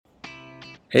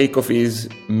Hey, Coffee's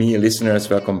me listeners,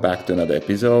 welcome back to another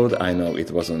episode. I know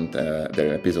it wasn't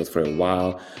their episode for a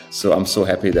while, so I'm so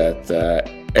happy that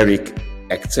Erich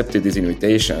accepted this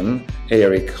invitation. Hey,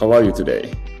 Erich, how are you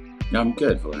today? I'm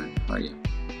good, Valerian. How are you?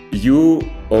 You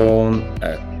own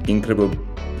an incredible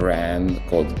brand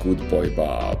called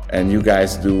goodboybob, and you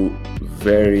guys do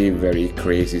very, very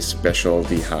crazy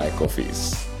specialty high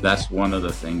coffees. That's one of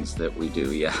the things that we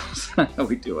do, yes.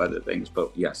 We do other things,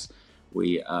 but yes,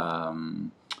 we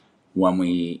when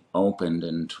we opened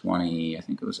in I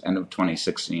think it was end of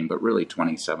 2016, but really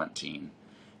 2017,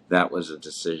 that was a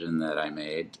decision that I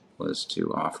made, was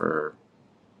to offer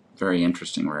very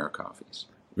interesting rare coffees.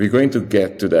 We're going to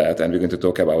get to that, and we're going to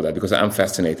talk about that because I'm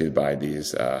fascinated by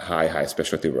these high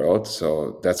specialty world.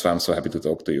 So that's why I'm so happy to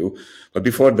talk to you. But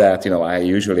before that, I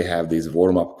usually have this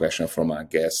warm-up question for my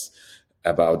guests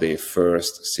about their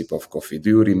first sip of coffee.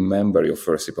 Do you remember your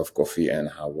first sip of coffee, and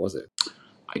how was it?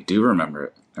 I do remember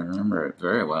it. I remember it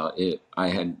very well. I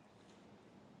had,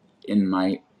 in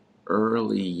my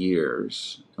early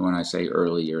years, when I say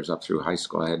early years, up through high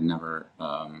school, I had never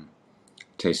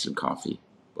tasted coffee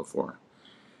before.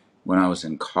 When I was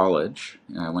in college,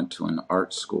 I went to an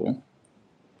art school,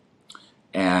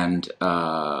 and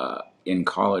in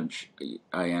college,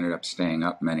 I ended up staying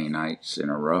up many nights in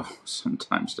a row,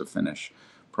 sometimes to finish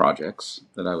projects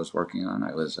that I was working on.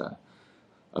 I was a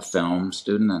film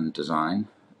student and design.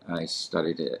 I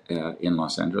studied in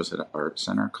Los Angeles at an art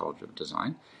center, College of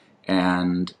Design,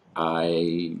 and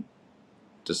I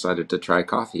decided to try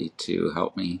coffee to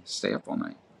help me stay up all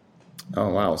night. Oh,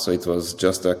 wow. So it was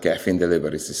just a caffeine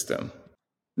delivery system.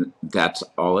 That's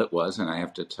all it was, and I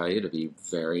have to tell you, to be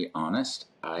very honest,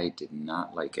 I did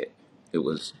not like it. It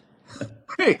was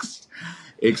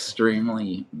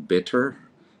extremely bitter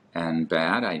and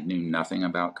bad. I knew nothing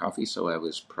about coffee, so I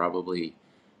was probably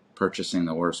purchasing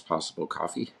the worst possible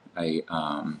coffee.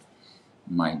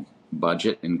 My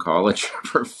budget in college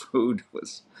for food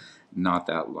was not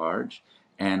that large,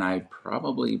 and I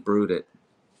probably brewed it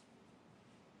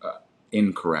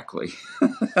incorrectly,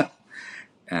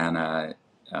 and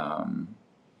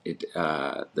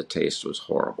the taste was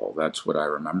horrible. That's what I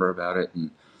remember about it,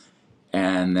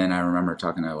 and then I remember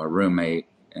talking to a roommate,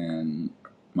 and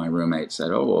my roommate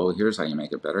said, "Oh, well, here's how you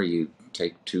make it better. You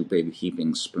take 2 big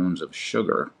heaping spoons of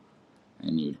sugar,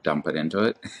 and you dump it into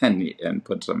it, and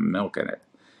put some milk in it."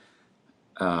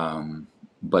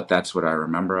 But that's what I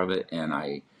remember of it, and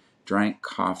I drank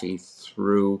coffee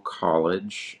through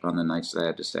college on the nights that I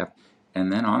had to stay up.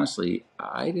 And then, honestly,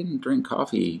 I didn't drink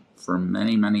coffee for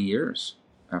many, many years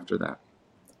after that.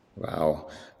 Wow.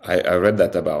 I read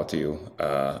that about you,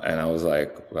 and I was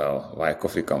like, well, why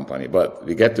coffee company? But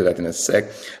we get to that in a sec.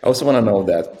 I also want to know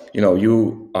that,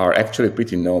 you are actually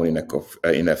pretty known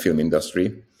in a film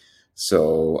industry.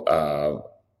 So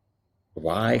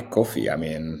why coffee? I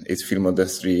mean, is film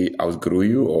industry outgrew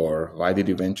you, or why did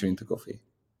you venture into coffee?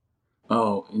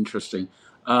 Oh, interesting.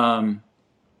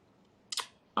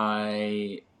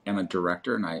 I am a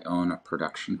director, and I own a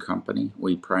production company.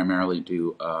 We primarily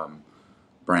do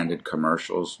branded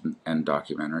commercials and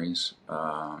documentaries,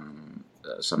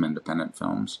 some independent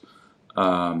films.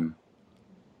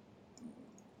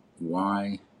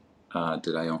 Why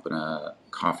did I open a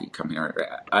coffee company?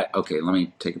 Okay, let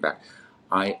me take it back.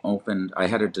 I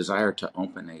had a desire to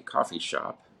open a coffee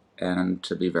shop, and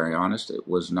to be very honest, it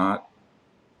was not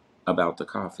about the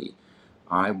coffee.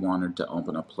 I wanted to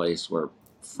open a place where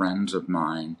friends of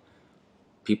mine,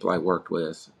 people I worked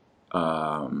with,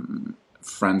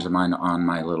 friends of mine on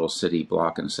my little city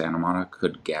block in Santa Monica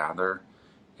could gather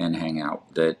and hang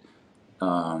out. That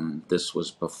this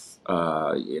was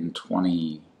in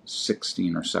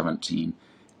 2016 or 17,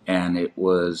 and it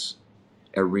was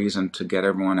a reason to get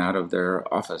everyone out of their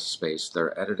office space,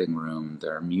 their editing room,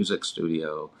 their music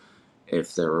studio,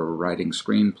 if they were writing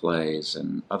screenplays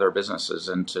and other businesses,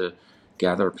 and to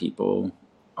gather people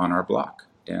on our block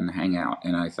and hang out.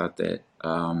 And I thought that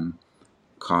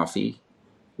coffee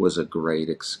was a great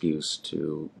excuse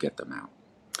to get them out.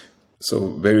 So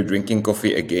were you drinking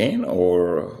coffee again,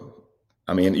 or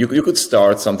I mean, you could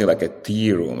start something like a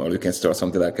tea room, or you can start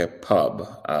something like a pub.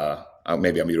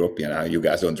 Maybe I'm European. You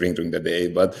guys don't drink during the day,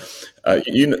 but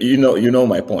you know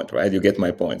my point, right? You get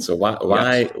my point. So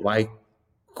Yes. why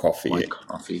coffee? Why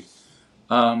coffee?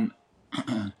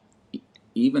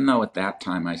 Even though at that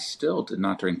time I still did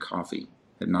not drink coffee,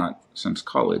 had not since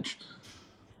college,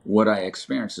 what I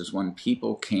experienced is when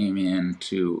people came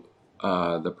into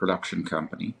the production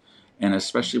company, and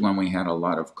especially when we had a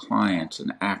lot of clients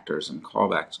and actors and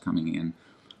callbacks coming in,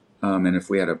 and if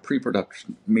we had a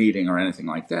pre-production meeting or anything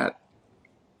like that,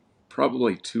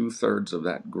 probably 2/3 of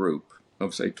that group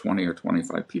of, say, 20 or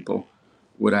 25 people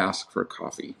would ask for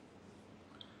coffee.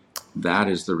 That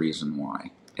is the reason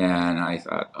why. And I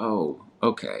thought, oh,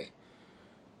 okay.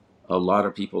 A lot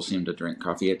of people seem to drink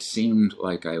coffee. It seemed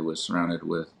like I was surrounded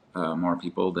with more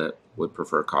people that would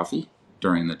prefer coffee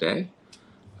during the day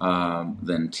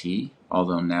than tea.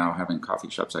 Although now, having coffee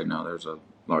shops, I know there's a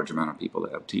large amount of people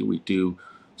that have tea. We do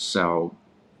sell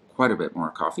quite a bit more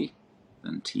coffee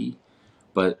than tea.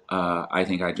 But I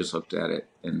think I just looked at it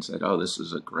and said, oh, this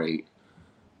is a great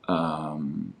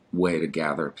way to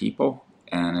gather people.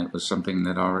 And it was something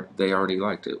that they already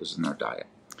liked. It was in their diet.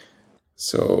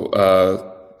 So,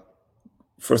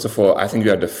 first of all, I think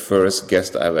you are the first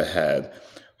guest I ever had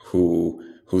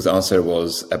whose answer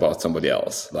was about somebody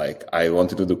else. Like, I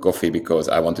wanted to do coffee because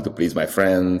I wanted to please my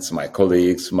friends, my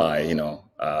colleagues, my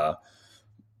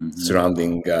Mm-hmm.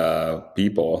 surrounding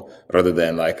people, rather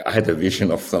than like I had a vision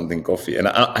of something coffee. And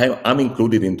I'm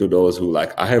included into those who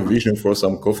like I have vision for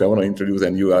some coffee I want to introduce,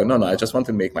 and you are no, I just want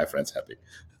to make my friends happy.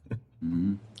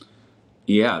 Mm-hmm.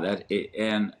 Yeah,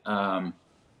 and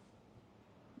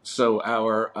so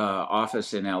our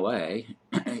office in LA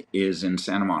is in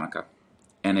Santa Monica,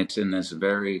 and it's in this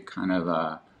very kind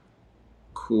of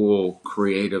cool,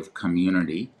 creative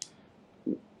community.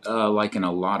 Like in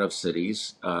a lot of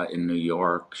cities in New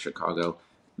York, Chicago,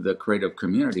 the creative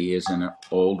community is in an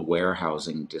old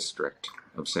warehousing district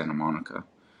of Santa Monica.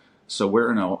 So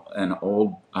we're in an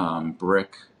old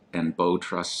brick and bow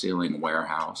truss ceiling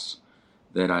warehouse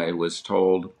that I was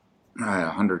told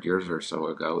 100 years or so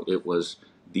ago. It was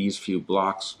these few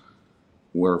blocks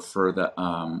were for the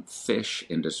fish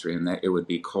industry, and that it would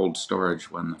be cold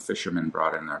storage when the fishermen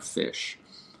brought in their fish.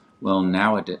 Well,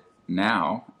 now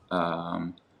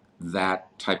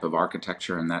that type of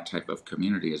architecture and that type of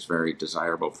community is very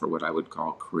desirable for what I would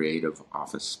call creative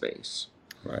office space.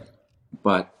 Right.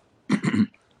 But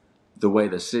the way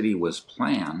the city was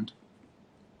planned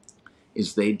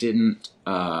is they didn't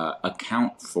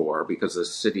account for, because the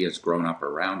city has grown up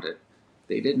around it,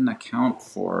 they didn't account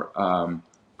for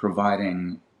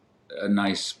providing a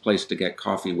nice place to get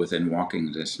coffee within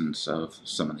walking distance of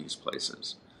some of these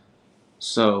places.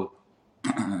 So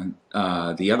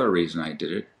the other reason I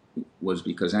did it was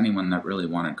because anyone that really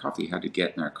wanted coffee had to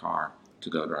get in their car to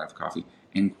go drive coffee.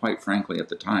 And quite frankly, at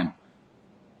the time,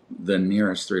 the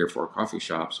nearest 3 or 4 coffee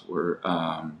shops were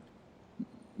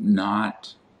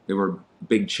not, they were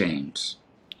big chains.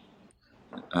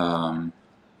 And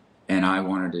I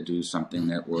wanted to do something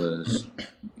that was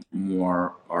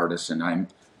more artisan. I'm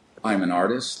an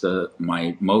artist.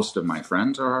 Most of my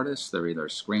friends are artists. They're either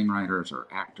screenwriters or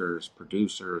actors,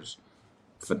 producers,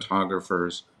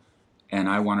 photographers, and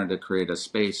I wanted to create a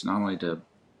space not only to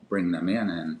bring them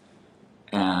in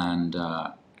and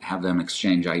have them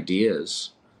exchange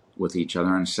ideas with each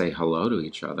other and say hello to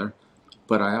each other,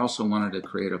 but I also wanted to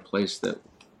create a place that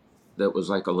was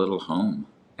like a little home,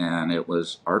 and it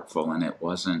was artful, and it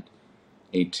wasn't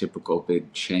a typical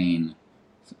big chain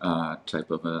type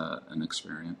of an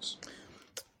experience.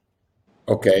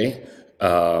 Okay.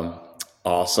 Um,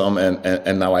 awesome.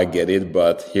 And now I get it.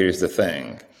 But here's the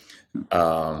thing.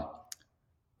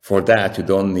 For that, you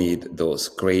don't need those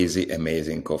crazy,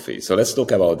 amazing coffee. So let's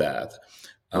talk about that.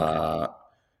 Okay.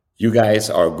 You guys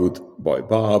are Good Boy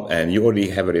Bob, and you already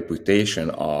have a reputation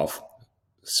of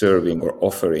serving or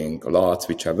offering lots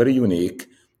which are very unique,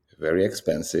 very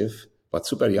expensive, but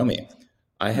super yummy.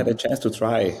 I had a Mm-hmm. chance to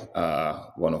try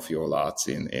one of your lots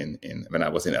in when I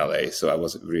was in LA, so I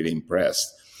was really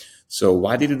impressed. So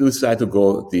why did you decide to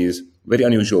go this very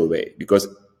unusual way? Because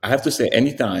I have to say,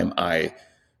 anytime I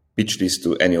pitch this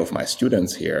to any of my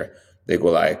students here, they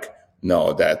go like,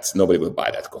 "No, that's nobody will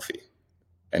buy that coffee,"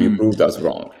 and you Mm. proved us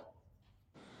wrong.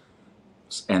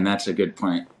 And that's a good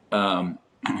point.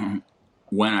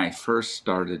 When I first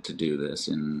started to do this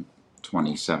in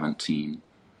 2017,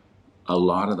 a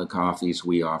lot of the coffees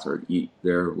we offered,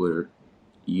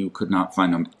 you could not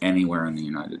find them anywhere in the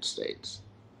United States.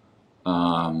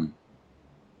 Um,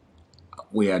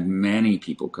 we had many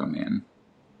people come in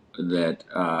that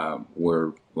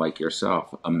were like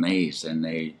yourself, amazed, and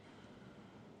they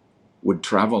would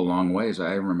travel a long ways.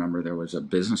 I remember there was a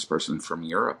business person from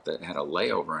Europe that had a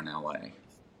layover in LA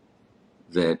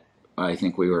that I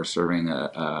think we were serving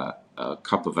a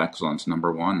cup of excellence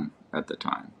 #1 at the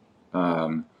time.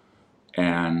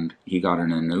 And he got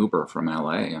in an Uber from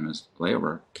LA, and his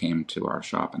layover came to our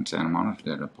shop in Santa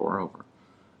Monica to pour over.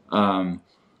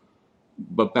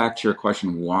 But back to your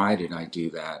question, why did I do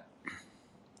that?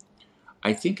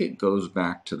 I think it goes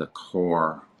back to the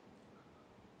core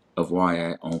of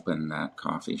why I opened that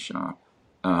coffee shop.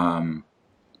 Um,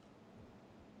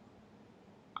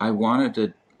 I wanted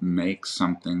to make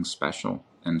something special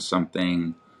and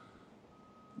something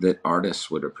that artists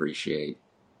would appreciate.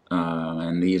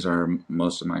 And these are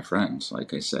most of my friends,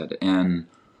 like I said. And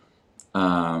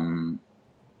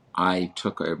I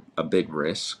took a big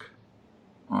risk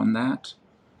on that.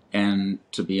 And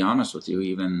to be honest with you,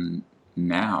 even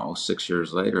now, 6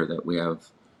 years later, that we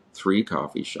have 3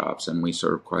 coffee shops and we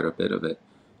serve quite a bit of it,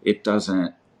 it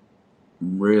doesn't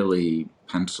really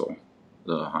pencil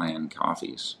the high-end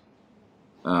coffees.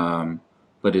 But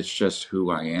it's just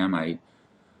who I am.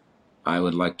 I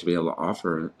would like to be able to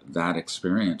offer that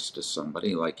experience to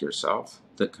somebody like yourself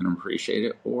that can appreciate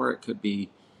it, or it could be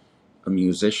a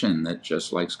musician that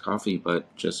just likes coffee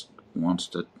but just wants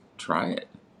to try it.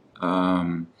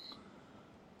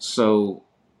 So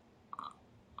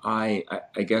I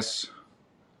guess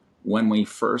when we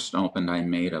first opened, I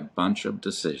made a bunch of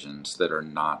decisions that are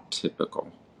not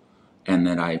typical and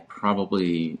that I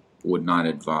probably would not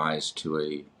advise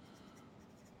to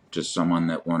just someone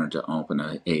that wanted to open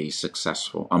a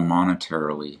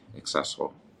monetarily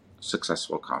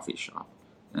successful coffee shop.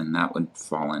 And that would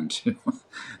fall into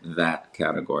that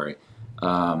category.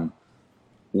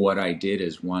 What I did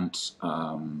is once,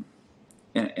 and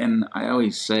I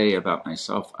always say about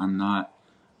myself, I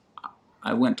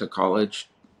went to college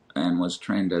and was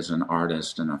trained as an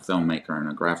artist and a filmmaker and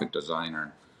a graphic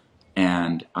designer.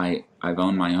 And I've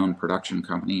owned my own production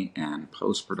company and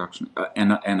post-production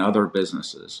and other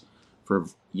businesses for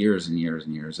years and years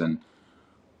and years. And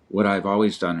what I've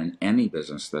always done in any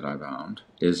business that I've owned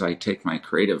is I take my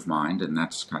creative mind, and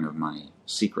that's kind of my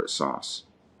secret sauce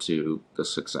to the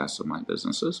success of my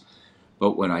businesses.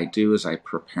 But what I do is I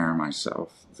prepare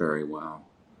myself very well.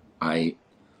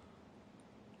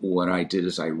 What I did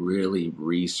is I really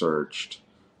researched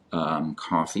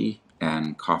coffee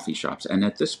and coffee shops. And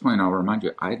at this point, I'll remind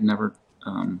you, I'd never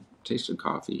tasted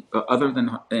coffee other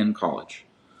than in college.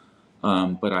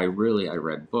 But I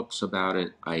read books about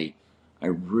it. I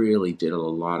really did a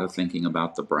lot of thinking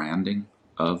about the branding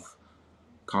of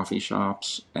coffee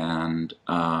shops, and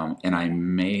I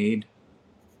made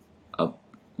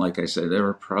like I said, there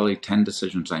were probably 10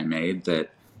 decisions I made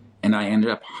and I ended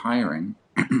up hiring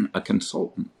a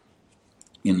consultant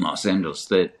in Los Angeles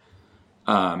that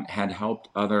had helped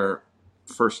other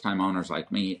first-time owners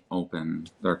like me open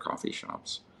their coffee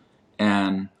shops.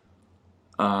 And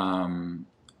I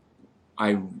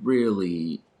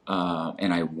really,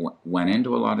 and I went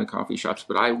into a lot of coffee shops,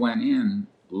 but I went in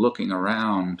looking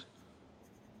around,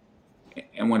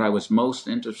 and what I was most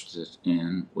interested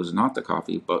in was not the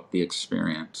coffee, but the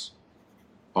experience.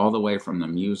 All the way from the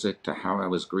music to how I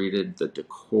was greeted, the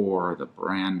decor, the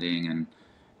branding, and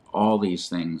all these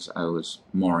things I was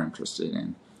more interested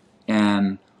in.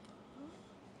 And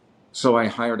so I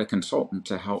hired a consultant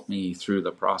to help me through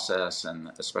the process, and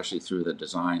especially through the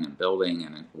design and building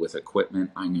and with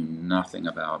equipment. I knew nothing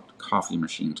about coffee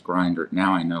machines, grinder.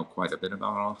 Now I know quite a bit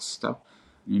about all this stuff.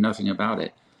 I knew nothing about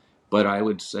it. But I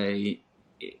would say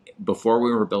before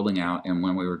we were building out and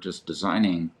when we were just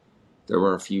designing, there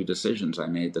were a few decisions I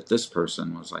made that this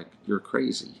person was like, "You're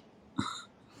crazy.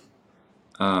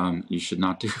 You should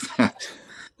not do that."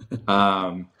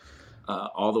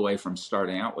 All the way from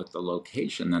starting out with the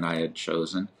location that I had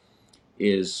chosen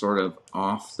is sort of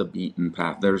off the beaten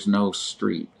path. There's no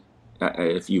street.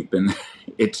 If you've been there,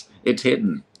 it's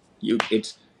hidden.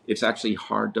 It's actually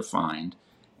hard to find,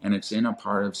 and it's in a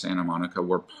part of Santa Monica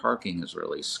where parking is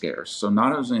really scarce. So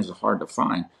not only is it hard to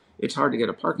find, it's hard to get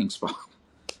a parking spot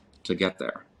to get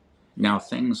there. Now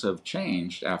things have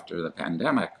changed after the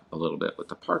pandemic a little bit with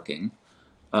the parking,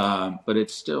 but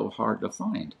it's still hard to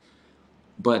find.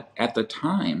 But at the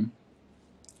time,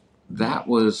 that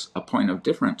was a point of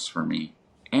difference for me.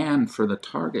 And for the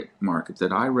target market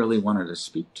that I really wanted to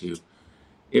speak to,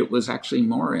 it was actually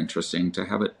more interesting to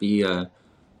have it be a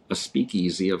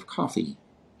speakeasy of coffee.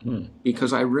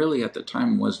 Because I really, at the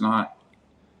time, was not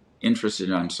interested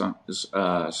in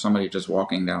somebody just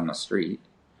walking down the street.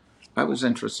 I was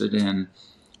interested in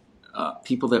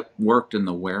people that worked in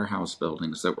the warehouse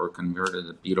buildings that were converted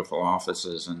to beautiful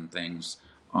offices and things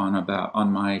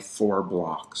on my 4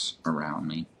 blocks around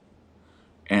me.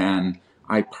 And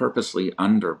I purposely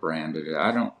underbranded it.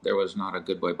 There was not a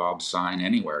Good Boy Bob sign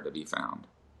anywhere to be found.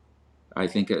 I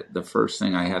think the first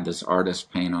thing I had this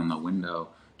artist paint on the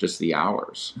window, just the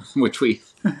hours, which we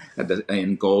had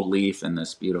in gold leaf and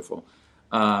this beautiful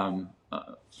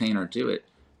painter do it.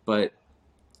 But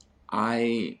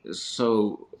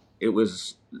so it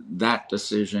was that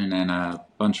decision and a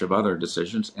bunch of other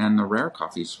decisions, and the rare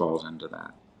coffees falls into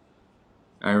that.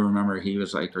 I remember he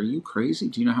was like, "Are you crazy?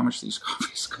 Do you know how much these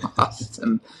coffees cost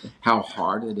and how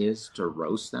hard it is to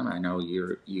roast them?" I know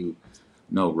you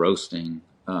know roasting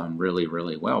really,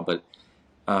 really well, but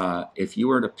if you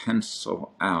were to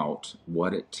pencil out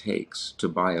what it takes to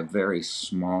buy a very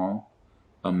small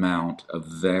amount of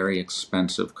very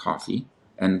expensive coffee,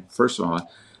 and first of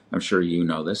all, I'm sure you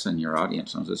know this and your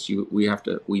audience knows this.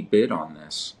 We bid on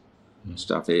this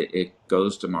stuff. It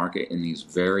goes to market in these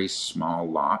very small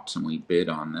lots, and we bid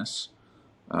on this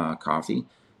coffee.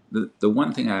 The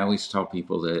one thing I always tell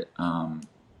people that I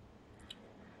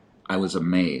was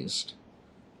amazed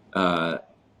uh,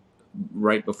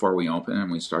 right before we opened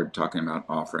and we started talking about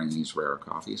offering these rare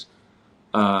coffees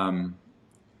um,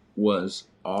 was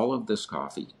all of this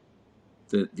coffee,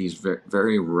 these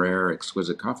very rare,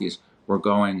 exquisite coffees were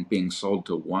being sold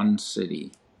to one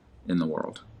city in the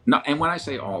world. No, and when I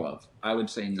say all of, I would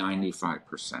say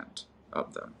 95%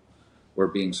 of them were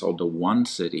being sold to one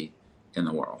city in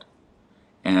the world.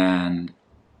 And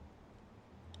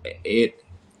it,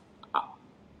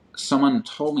 someone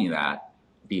told me that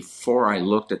before I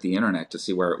looked at the internet to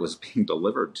see where it was being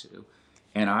delivered to,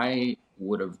 and I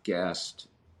would have guessed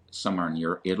somewhere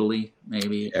near Italy,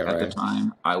 maybe Yeah, at the right.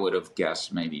 time. I would have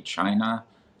guessed maybe China.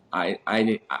 I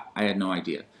had no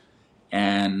idea.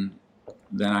 And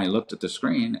then I looked at the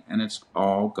screen, and it's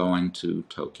all going to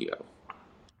Tokyo.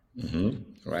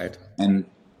 Right. And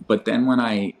but then when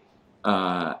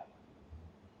uh,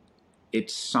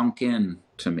 it sunk in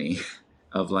to me,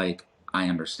 of like, I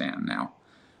understand now.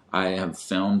 I have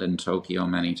filmed in Tokyo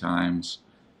many times.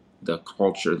 The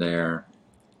culture there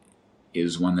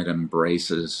is one that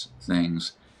embraces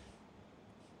things.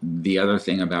 The other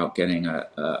thing about getting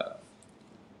a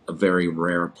very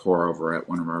rare pour over at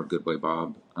one of our Good Boy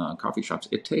Bob coffee shops,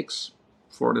 it takes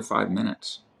 4 to 5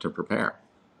 minutes to prepare.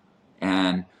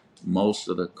 And most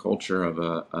of the culture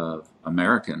of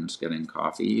Americans getting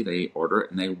coffee, they order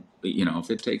it and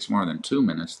if it takes more than 2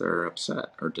 minutes, they're upset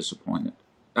or disappointed.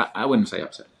 I wouldn't say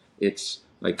upset. It's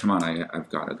like, come on, I've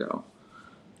got to go.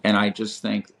 And I just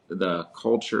think the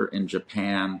culture in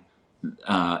Japan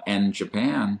and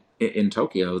Japan in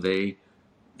Tokyo, they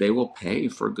will pay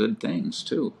for good things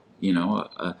too.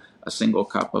 A single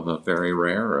cup of a very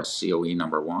rare, a COE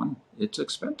number one, it's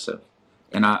expensive.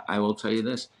 And I will tell you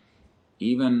this,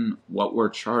 even what we're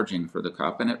charging for the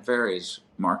cup, and it varies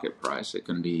market price. It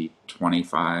can be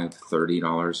 $25,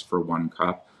 $30 for one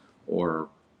cup, or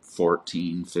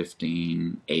 14,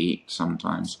 15, 8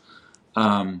 sometimes.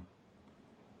 Um,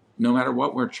 no matter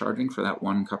what we're charging for that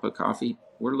one cup of coffee,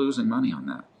 we're losing money on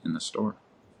that in the store.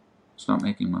 It's not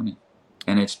making money.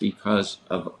 And it's because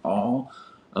of all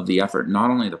of the effort,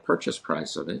 not only the purchase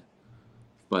price of it,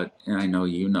 but, and I know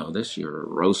you know this, you're a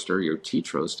roaster, you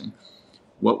teach roasting,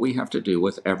 what we have to do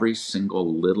with every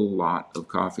single little lot of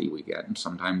coffee we get, and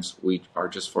sometimes we are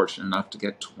just fortunate enough to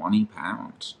get 20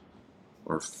 pounds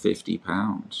or 50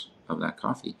 pounds of that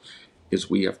coffee, is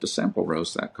we have to sample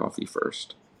roast that coffee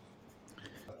first.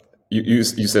 You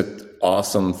said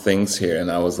awesome things here,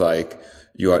 and I was like,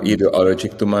 you are either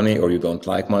allergic to money, or you don't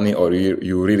like money, or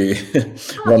you really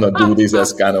want to do this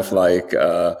as kind of like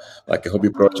a hobby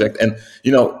project. And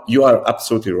you are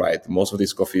absolutely right. Most of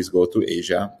these coffees go to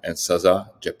Asia, and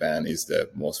Sasa, Japan, is the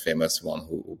most famous one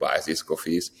who buys these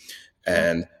coffees.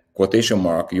 And quotation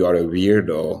mark, you are a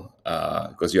weirdo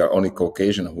because you are only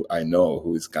Caucasian who I know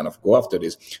who is kind of go after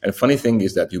this. And funny thing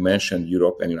is that you mentioned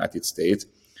Europe and United States.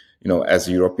 As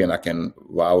a European, I can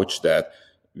vouch that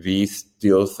we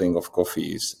still think of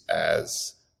coffees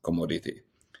as commodity,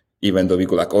 even though we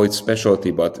go like, oh, it's specialty,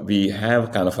 but we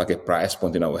have kind of like a price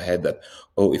point in our head that,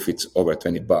 oh, if it's over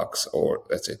 $20 or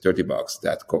let's say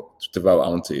 $30, 12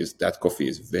 ounces, that coffee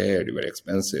is very, very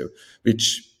expensive,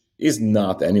 which is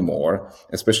not anymore,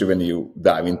 especially when you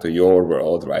dive into your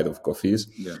world, right, of coffees.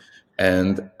 Yeah.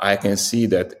 And I can see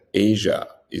that Asia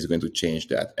is going to change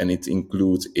that. And it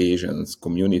includes Asians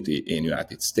community in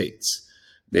United States.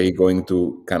 They're going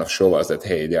to kind of show us that,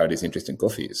 hey, there are these interesting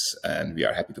coffees and we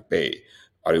are happy to pay.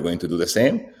 Are you going to do the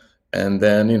same? And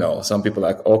then, some people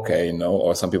are like, okay, no.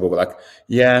 Or some people were like,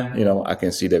 yeah, I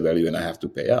can see the value and I have to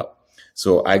pay up.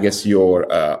 So I guess your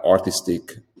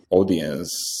artistic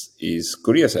audience is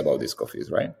curious about these coffees,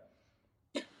 right?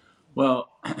 Well,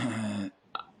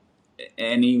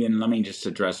 and even let me just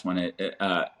address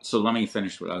so let me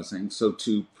finish what I was saying. So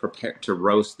to prepare to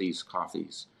roast these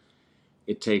coffees,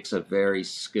 it takes a very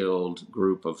skilled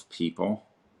group of people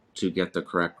to get the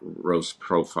correct roast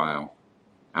profile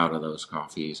out of those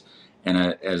coffees. And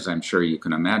as I'm sure you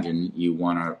can imagine, you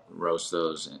want to roast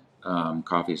those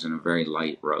coffees in a very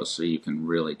light roast so you can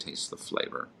really taste the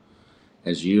flavor.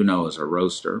 As you know, as a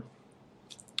roaster,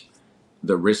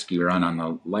 the risk you run on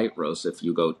the light roast, if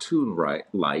you go too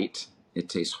light, it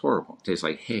tastes horrible. It tastes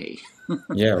like hay.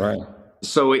 Yeah, right.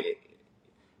 So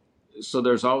So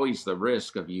there's always the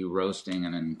risk of you roasting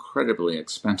an incredibly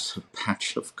expensive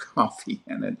batch of coffee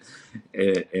and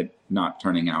it not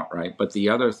turning out right. But the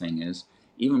other thing is,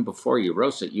 even before you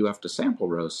roast it, you have to sample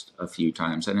roast a few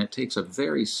times, and it takes a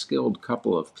very skilled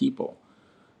couple of people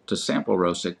to sample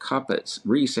roast it, cup it,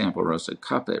 resample roast it,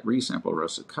 cup it, resample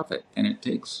roast it, cup it, and it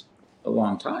takes a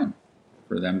long time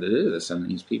for them to do this, and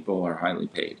these people are highly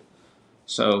paid.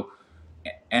 So,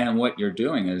 and what you're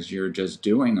doing is you're just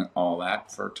doing all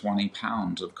that for 20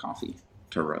 pounds of coffee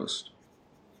to roast.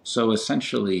 So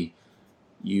essentially,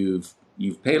 you've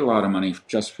paid a lot of money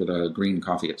just for the green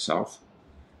coffee itself.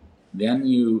 Then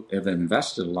you have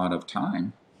invested a lot of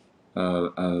time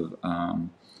of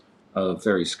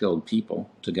very skilled people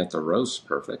to get the roast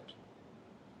perfect.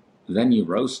 Then you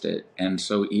roast it, and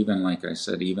so even like I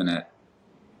said, even at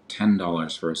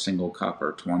 $10 for a single cup,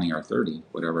 or 20 or 30,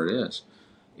 whatever it is,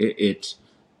 it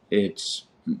it's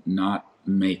not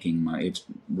making money. It's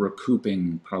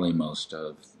recouping probably most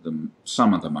of the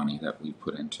some of the money that we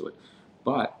put into it.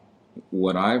 But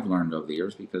what I've learned over the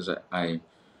years, because I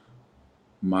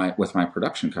my with my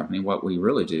production company, what we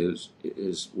really do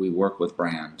is we work with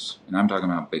brands, and I'm talking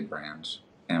about big brands,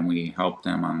 and we help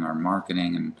them on their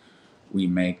marketing, and we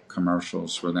make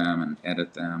commercials for them and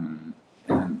edit them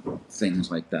and things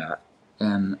like that.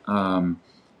 And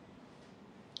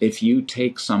if you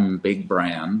take some big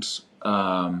brands,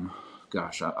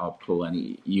 gosh, I'll pull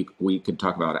any. We could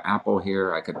talk about Apple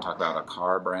here. I could talk about a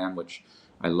car brand, which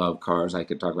I love cars. I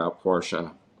could talk about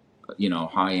Porsche,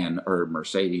 high end, or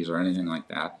Mercedes or anything like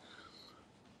that.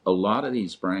 A lot of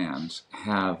these brands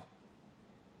have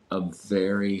a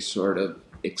very sort of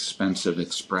expensive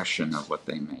expression of what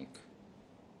they make.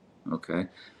 Okay.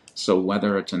 So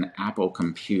whether it's an Apple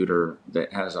computer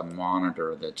that has a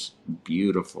monitor that's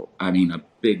beautiful, I mean, a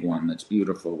big one that's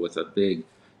beautiful with a big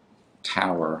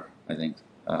tower, I think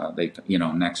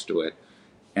next to it,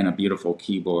 and a beautiful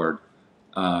keyboard,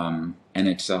 and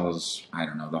it sells, I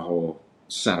don't know, the whole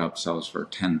setup sells for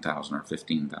 $10,000 or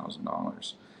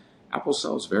 $15,000. Apple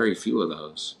sells very few of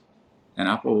those, and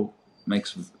Apple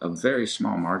makes a very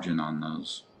small margin on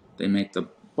those. They make the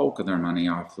bulk of their money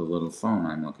off the little phone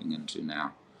I'm looking into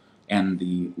now, and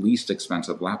the least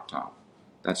expensive laptop.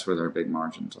 That's where their big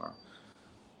margins are.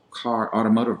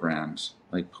 Automotive brands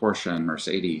like Porsche and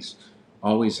Mercedes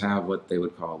always have what they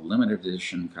would call limited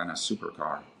edition kind of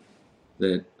supercar.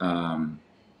 That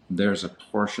there's a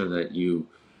Porsche that you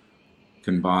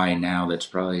can buy now that's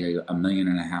probably $1.5 million,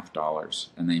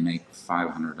 and they make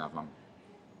 500 of them.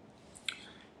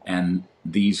 And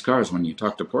these cars, when you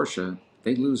talk to Porsche,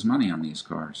 they lose money on these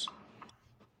cars.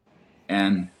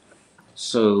 And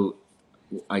so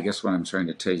I guess what I'm trying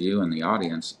to tell you and the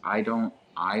audience,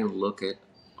 I look at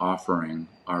offering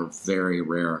our very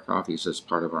rare coffees as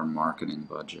part of our marketing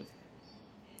budget.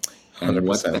 And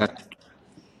 100%.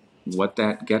 what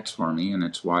that gets for me, and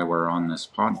it's why we're on this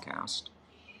podcast,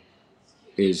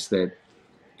 is that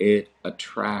it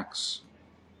attracts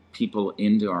people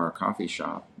into our coffee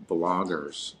shop,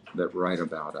 bloggers that write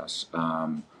about us.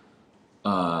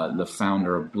 The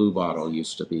founder of Blue Bottle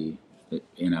used to be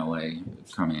in LA,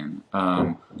 come in.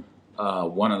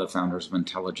 One of the founders of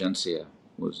Intelligentsia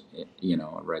was,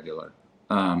 a regular.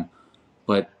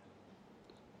 But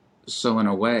so in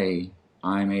a way,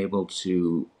 I'm able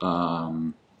to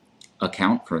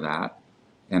account for that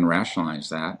and rationalize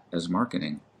that as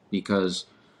marketing, because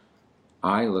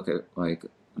I look at like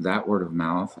that word of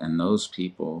mouth, and those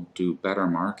people do better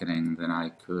marketing than I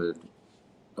could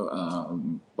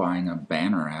buying a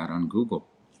banner ad on Google.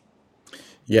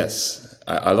 Yes,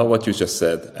 I love what you just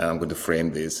said, and I'm going to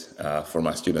frame this for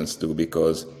my students too,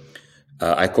 because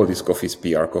I call these coffees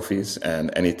PR coffees,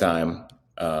 and anytime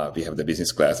we have the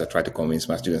business class, I try to convince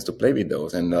my students to play with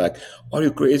those, and they're like, "Are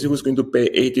you crazy? Who's going to pay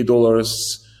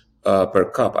 $80 per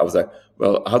cup?" I was like,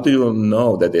 "Well, how do you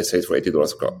know that they say it's for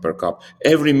 $80 per cup?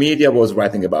 Every media was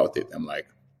writing about it." I'm like,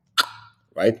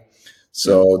 right? Yeah.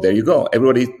 So there you go.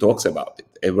 Everybody talks about it.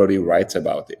 Everybody writes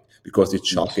about it because it's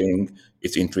Yes. shocking,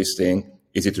 it's interesting.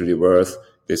 Is it really worth?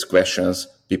 There's questions.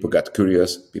 People got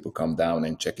curious. People come down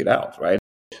and check it out, right?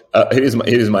 Here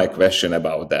is my question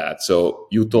about that. So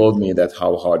you told me that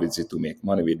how hard is it to make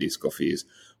money with these coffees,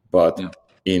 but Yeah.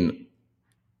 in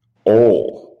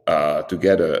all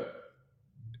together,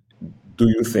 do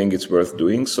you think it's worth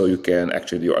doing so you can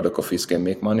actually your other coffees can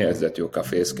make money as that your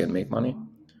cafes can make money?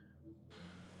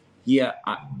 Yeah.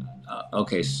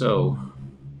 Okay. So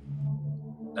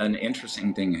an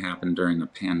interesting thing happened during the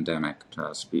pandemic to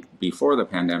us. Before the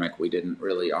pandemic, we didn't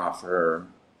really offer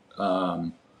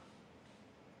um,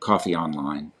 coffee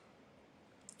online,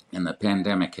 and the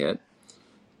pandemic hit.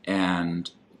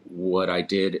 And what I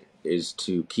did is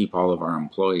to keep all of our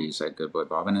employees at Good Boy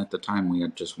Bob. And at the time, we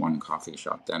had just one coffee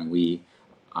shop. Then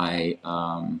I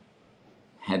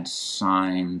had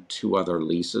signed two other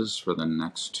leases for the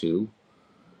next two,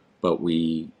 but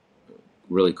we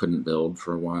really couldn't build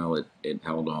for a while. It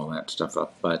held all that stuff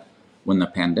up. But when the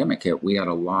pandemic hit, we had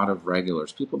a lot of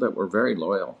regulars, people that were very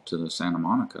loyal to the Santa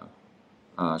Monica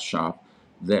shop,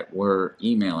 that were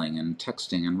emailing and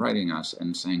texting and writing us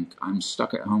and saying, "I'm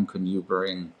stuck at home. Can you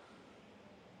bring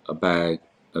a bag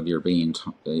of your beans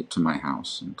to my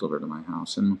house and deliver to my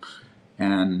house?"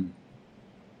 And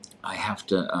I have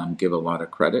to give a lot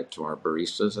of credit to our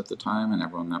baristas at the time and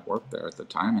everyone that worked there at the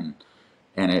time.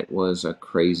 And it was a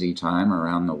crazy time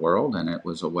around the world, and it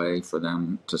was a way for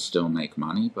them to still make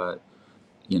money, but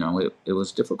it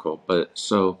was difficult. But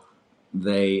so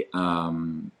they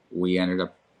we ended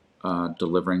up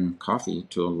delivering coffee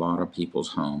to a lot of people's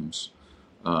homes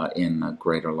in the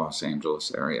greater Los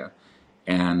Angeles area.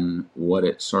 And what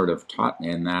it sort of taught me,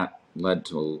 and that led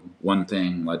to one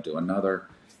thing, led to another.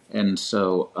 And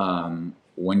so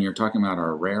when you're talking about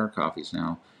our rare coffees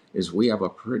now, is we have a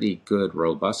pretty good,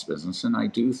 robust business. And I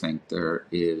do think there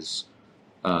is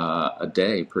a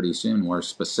day pretty soon where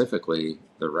specifically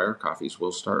the rare coffees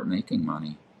will start making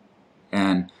money.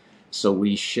 And so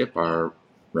we ship our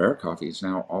rare coffees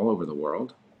now all over the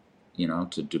world, to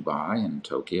Dubai and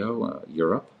Tokyo,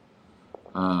 Europe.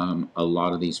 A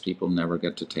lot of these people never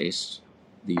get to taste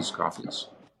these coffees.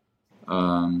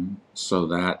 So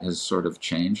that has sort of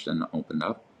changed and opened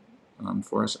up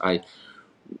for us.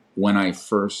 When I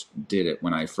first did it,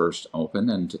 when I first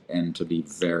opened, and to be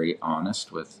very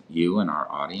honest with you and our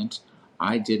audience,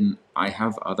 I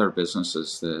have other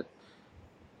businesses that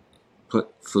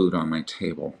put food on my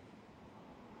table.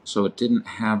 So it didn't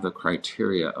have the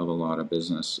criteria of a lot of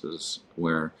businesses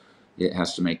where it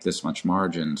has to make this much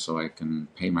margin so I can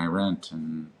pay my rent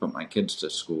and put my kids to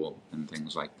school and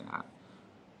things like that.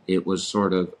 It was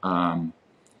sort of,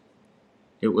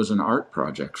 it was an art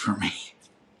project for me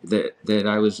that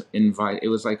I was invited. It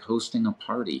was like hosting a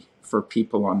party for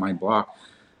people on my block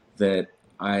that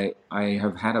I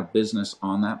have had a business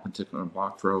on that particular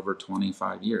block for over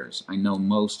 25 years. I know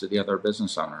most of the other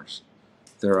business owners.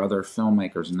 There are other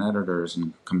filmmakers and editors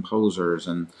and composers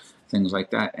and things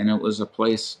like that. And it was a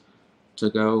place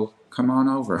to go, come on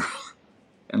over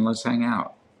and let's hang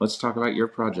out. Let's talk about your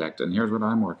project. And here's what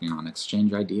I'm working on,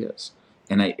 exchange ideas.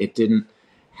 And it didn't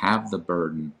have the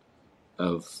burden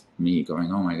of me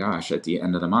going, oh my gosh, at the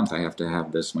end of the month, I have to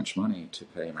have this much money to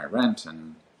pay my rent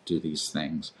and do these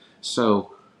things.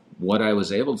 So what I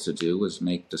was able to do was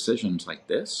make decisions like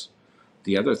this.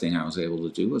 The other thing I was able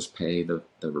to do was pay the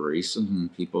baristas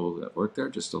and people that work there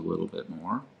just a little bit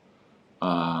more.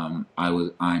 I'm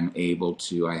able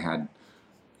to, I had,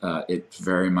 it's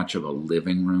very much of a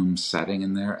living room setting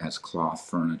in there. It has cloth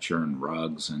furniture and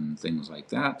rugs and things like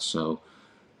that. So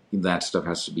that stuff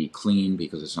has to be clean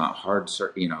because it's not hard,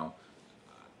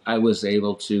 I was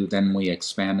able to, then we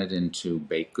expanded into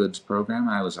baked goods program.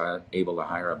 I was able to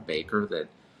hire a baker that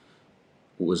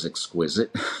was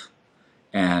exquisite.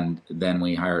 And then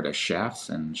we hired a chef,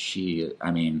 and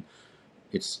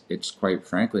it's quite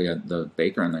frankly, the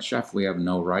baker and the chef, we have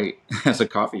no right as a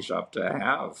coffee shop to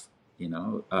have,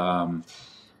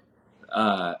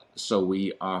 so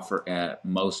we offer at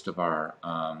most of our,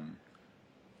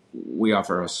 we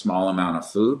offer a small amount of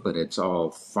food, but it's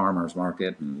all farmers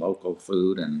market and local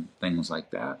food and things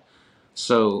like that.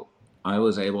 So I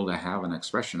was able to have an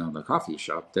expression of the coffee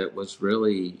shop that was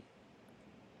really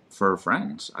for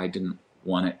friends. I didn't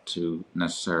want it to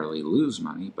necessarily lose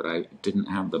money, but I didn't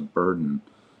have the burden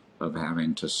of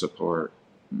having to support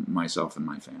myself and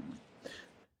my family.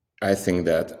 I think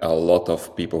that a lot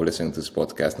of people listening to this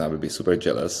podcast now will be super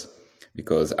jealous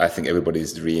because I think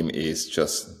everybody's dream is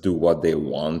just do what they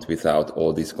want without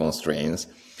all these constraints.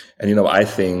 And I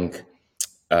think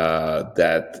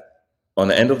that on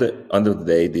the end of the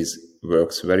day, this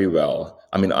works very well.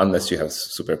 I mean, unless you have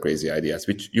super crazy ideas,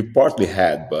 which you partly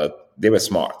had, but they were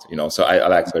smart. So I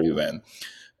liked where you went.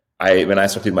 When I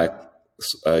started my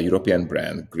European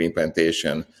brand, Green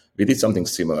Plantation, we did something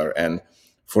similar. And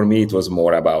for me, it was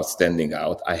more about standing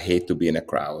out. I hate to be in a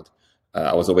crowd.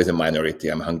 I was always a minority.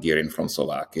 I'm Hungarian from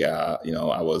Slovakia.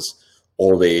 I was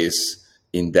always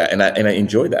in that. And I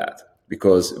enjoy that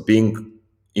because being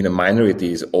in a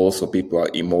minority is also people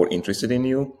are more interested in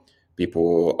you.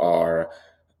 People are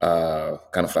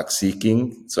kind of like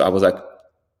seeking. So I was like,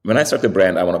 when I start a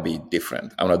brand, I want to be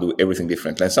different. I want to do everything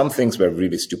different. And some things were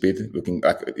really stupid looking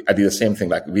like I did the same thing.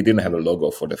 Like we didn't have a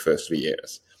logo for the first 3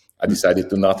 years. I decided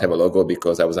to not have a logo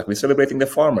because I was like, we're celebrating the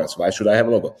farmers. Why should I have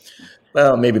a logo?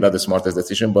 Well, maybe not the smartest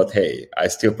decision, but hey, I'm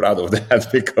still proud of that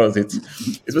because it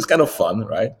was kind of fun,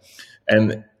 right?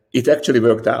 And it actually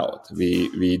worked out.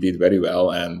 We did very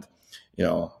well, and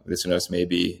listeners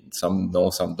maybe some know,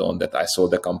 some don't, that I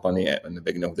sold the company in the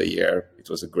beginning of the year. It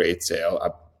was a great sale.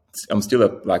 I'm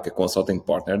still like a consulting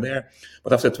partner there,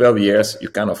 but after 12 years, you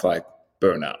kind of like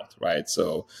burn out, right?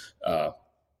 So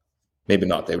maybe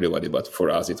not everybody, but for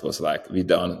us, it was like, we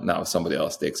done, now somebody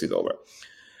else takes it over.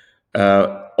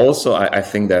 Also, I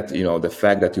think that the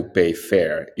fact that you pay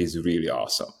fair is really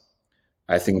awesome.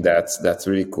 I think that's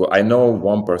really cool. I know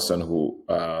one person who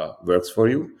works for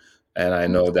you, and I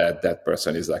know that that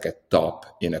person is like a top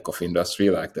in a coffee industry,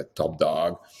 like the top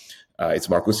dog. It's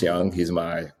Marcus Young. He's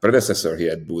my predecessor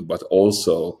here at Boot, but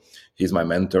also he's my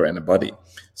mentor and a buddy.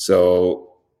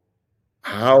 So,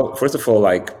 how, first of all,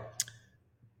 like,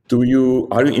 are you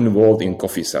involved in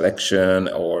coffee selection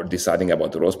or deciding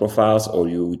about the roast profiles, or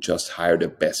you just hire the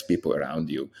best people around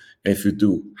you? And if you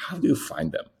do, how do you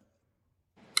find them?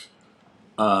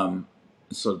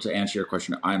 So to answer your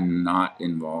question, I'm not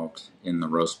involved in the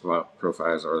roast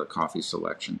profiles or the coffee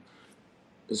selection.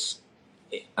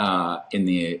 I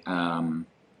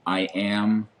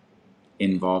am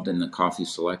involved in the coffee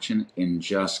selection in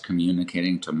just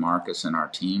communicating to Marcus and our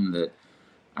team that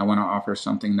I want to offer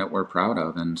something that we're proud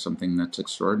of and something that's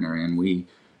extraordinary. And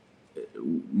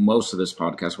most of this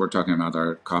podcast, we're talking about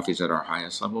our coffees at our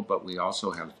highest level, but we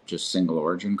also have just single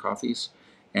origin coffees.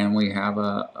 And we have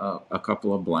a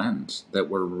couple of blends that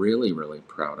we're really, really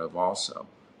proud of also.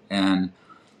 And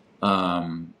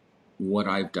what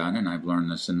I've done, and I've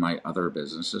learned this in my other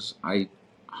businesses, I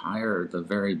hire the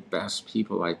very best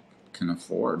people I can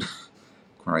afford,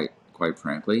 quite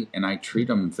frankly, and I treat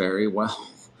them very well.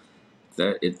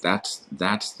 That's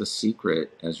the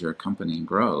secret as your company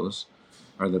grows,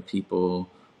 are the people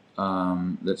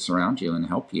that surround you and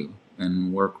help you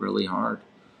and work really hard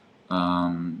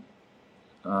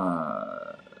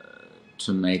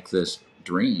to make this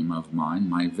dream of mine,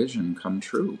 my vision, come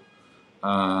true.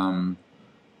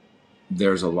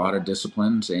 There's a lot of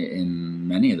disciplines in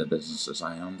many of the businesses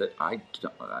I own that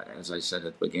as I said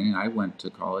at the beginning, I went to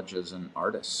college as an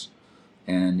artist.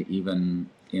 And even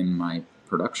in my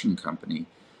production company,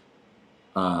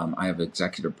 I have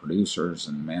executive producers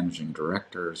and managing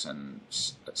directors and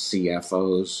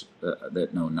CFOs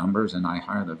that know numbers, and I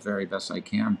hire the very best I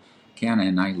can,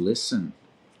 and I listen.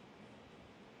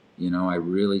 I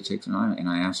really take the time and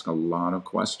I ask a lot of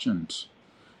questions.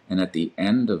 And at the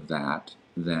end of that,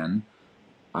 then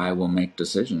I will make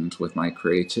decisions with my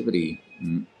creativity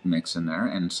mix in there.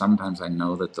 And sometimes I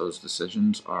know that those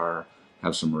decisions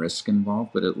have some risk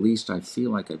involved, but at least I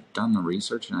feel like I've done the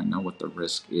research and I know what the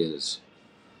risk is.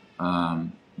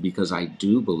 Because I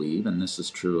do believe, and this is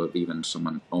true of even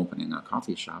someone opening a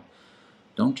coffee shop,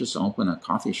 don't just open a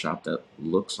coffee shop that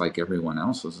looks like everyone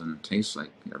else's and tastes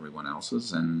like everyone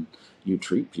else's, and you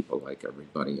treat people like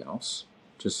everybody else.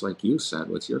 Just like you said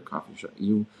with your coffee shop,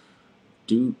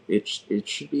 it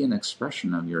should be an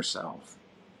expression of yourself,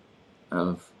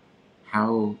 of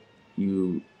how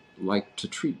you like to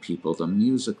treat people, the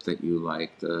music that you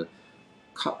like, the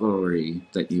cutlery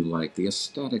that you like, the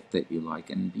aesthetic that you like,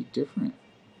 and be different.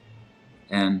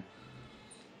 And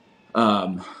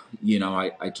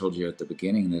I told you at the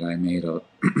beginning that I made a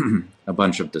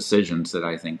bunch of decisions that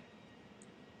I think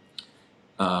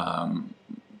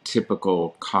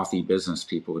typical coffee business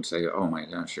people would say, "Oh my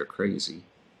gosh, you're crazy."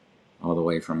 All the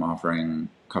way from offering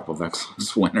a couple of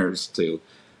excellence winners to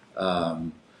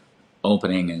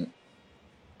opening and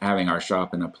having our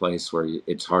shop in a place where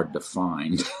it's hard to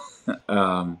find.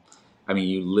 I mean,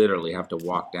 you literally have to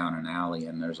walk down an alley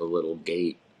and there's a little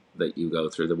gate that you go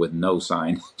through with no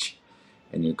signage,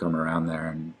 and you come around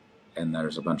there and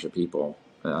there's a bunch of people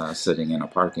sitting in a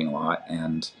parking lot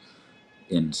and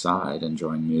inside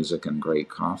enjoying music and great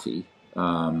coffee.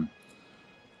 But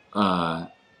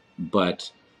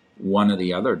one of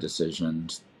the other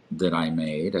decisions that I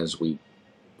made as we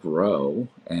grow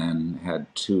and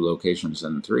had 2 locations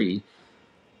and 3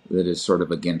 that is sort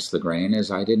of against the grain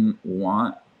is I didn't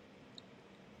want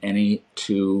any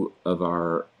 2 of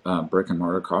our brick and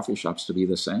mortar coffee shops to be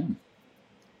the same.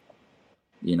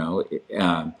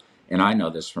 And I know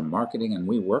this from marketing, and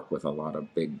we work with a lot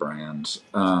of big brands.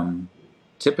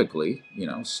 Typically,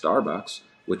 Starbucks,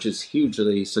 which is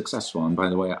hugely successful. And by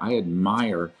the way, I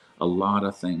admire a lot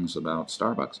of things about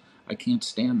Starbucks. I can't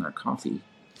stand their coffee,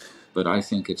 but I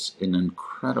think it's an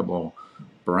incredible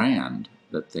brand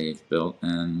that they've built,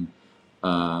 and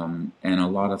a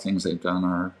lot of things they've done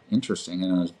are interesting.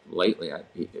 And lately,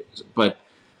 but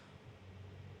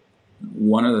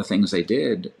one of the things they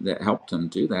did that helped them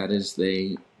do that is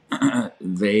they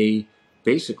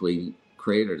basically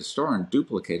created a store and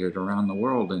duplicated it around the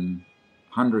world in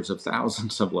hundreds of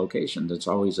thousands of locations. It's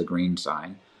always a green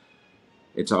sign.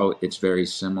 It's very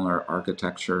similar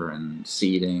architecture and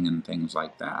seating and things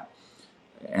like that.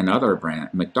 And other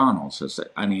McDonald's has,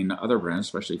 I mean, other brands,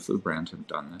 especially food brands, have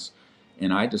done this.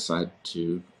 And I decided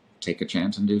to take a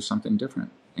chance and do something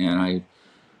different.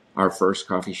 Our first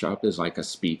coffee shop is like a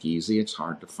speakeasy. It's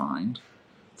hard to find.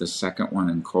 The second one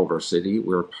in Culver City,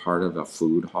 we're part of a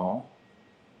food hall.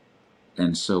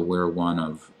 And so we're one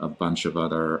of a bunch of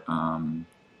other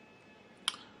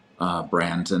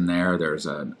brands in there. There's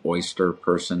an oyster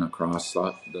person across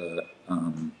the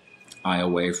aisle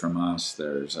away from us.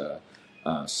 There's a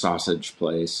sausage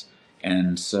place.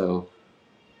 And so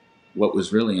what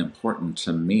was really important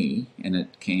to me, and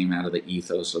it came out of the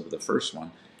ethos of the first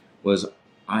one, was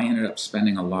I ended up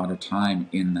spending a lot of time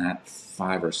in that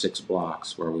 5 or 6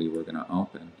 blocks where we were going to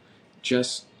open,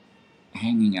 just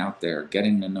hanging out there,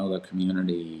 getting to know the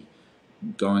community,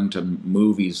 going to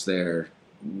movies there,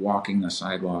 walking the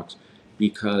sidewalks,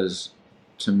 because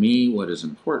to me what is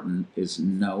important is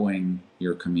knowing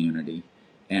your community.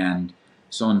 And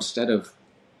so instead of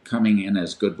coming in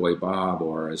as Good Boy Bob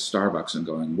or as Starbucks and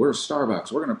going, we're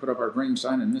Starbucks, we're going to put up our green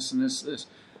sign and this and this, this.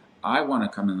 I want to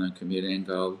come in the community and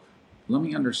go, let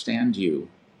me understand you.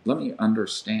 Let me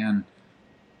understand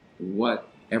what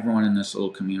everyone in this little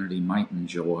community might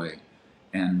enjoy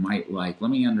and might like.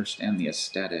 Let me understand the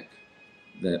aesthetic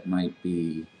that might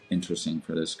be interesting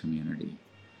for this community.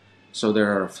 So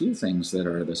there are a few things that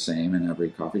are the same in every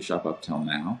coffee shop up till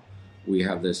now. We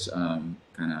have this kind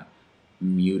of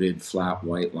muted flat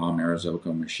white La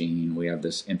Marzocco machine. We have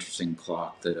this interesting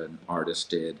clock that an artist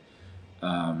did.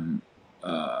 And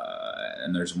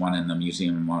there's one in the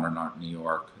Museum of Modern Art in New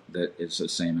York that is the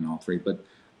same in all three. But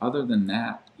other than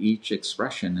that, each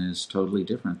expression is totally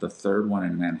different. The third one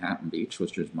in Manhattan Beach,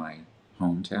 which is my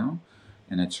hometown,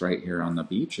 and it's right here on the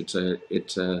beach. It's a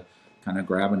kind of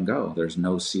grab and go. There's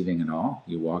no seating at all.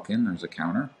 You walk in, there's a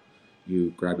counter,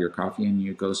 you grab your coffee, and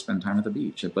you go spend time at the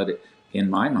beach. But in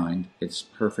my mind, it's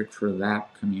perfect for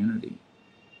that community.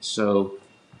 So,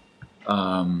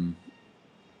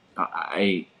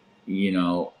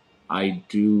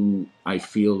 I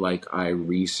feel like I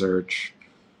research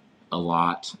a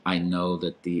lot. I know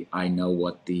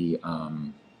what the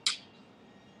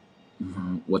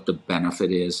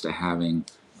benefit is to having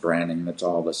branding that's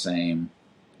all the same.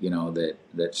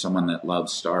 That someone that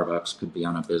loves Starbucks could be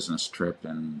on a business trip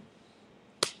in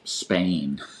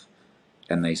Spain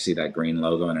and they see that green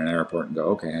logo in an airport and go,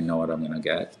 okay, I know what I'm going to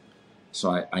get.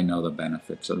 So I know the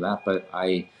benefits of that, but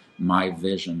my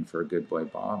vision for Good Boy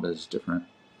Bob is different.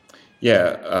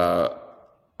 Yeah,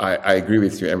 I agree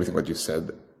with you, everything what you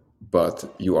said,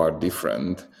 but you are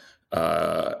different.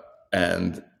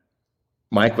 And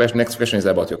my next question is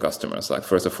about your customers. Like,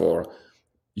 first of all,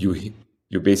 you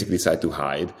basically decide to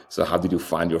hide. So how did you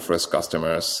find your first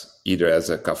customers, either as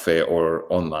a cafe or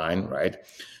online, right?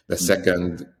 The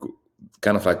second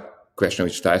kind of like question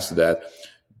which ties to that,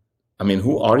 I mean,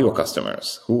 who are your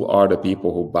customers? Who are the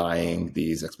people who are buying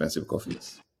these expensive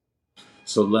coffees?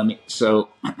 So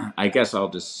I guess I'll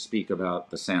just speak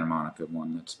about the Santa Monica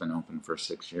one that's been open for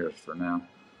 6 years for now.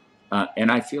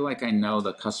 And I feel like I know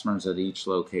the customers at each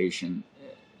location.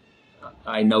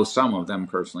 I know some of them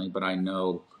personally, but I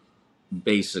know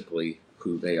basically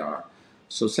who they are.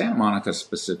 So Santa Monica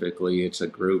specifically, it's a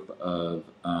group of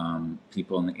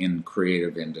people in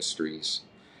creative industries.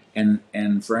 And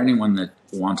for anyone that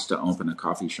wants to open a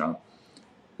coffee shop,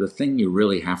 the thing you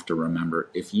really have to remember,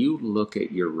 if you look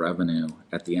at your revenue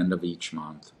at the end of each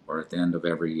month or at the end of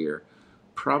every year,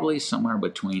 probably somewhere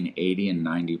between 80 and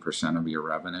 90% of your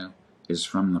revenue is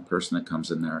from the person that comes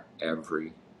in there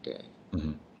every day.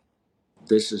 Mm-hmm.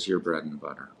 This is your bread and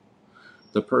butter.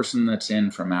 The person that's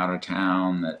in from out of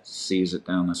town that sees it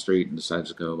down the street and decides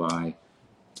to go by,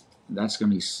 that's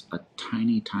going to be a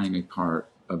tiny, tiny part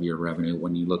of your revenue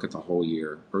when you look at the whole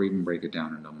year or even break it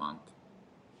down into a month.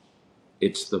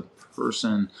 It's the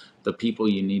people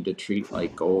you need to treat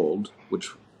like gold, which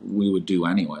we would do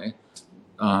anyway,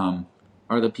 are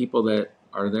the people that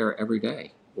are there every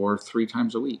day or 3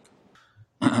 times a week.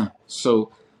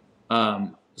 So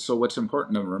what's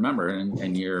important to remember,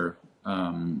 and you're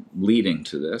leading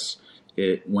to this,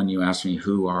 when you ask me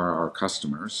who are our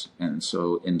customers, and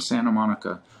so in Santa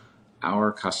Monica,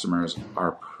 our customers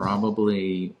are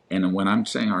probably, and when I'm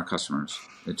saying our customers,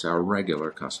 it's our regular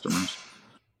customers.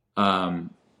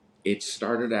 It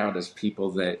started out as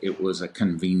people that it was a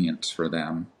convenience for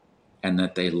them and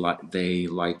that they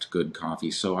liked good coffee.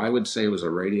 So I would say it was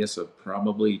a radius of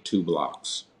probably 2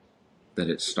 blocks. that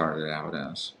it started out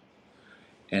as.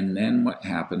 And then what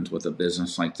happens with a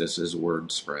business like this is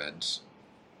word spreads,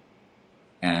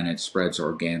 and it spreads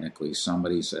organically.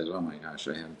 Somebody says, "Oh my gosh,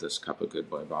 I have this cup of Good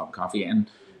Boy Bob coffee," and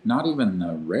not even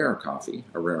the rare coffee,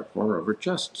 a rare pour over,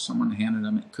 just someone handed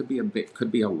them. It could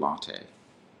be a latte,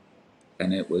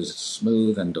 and it was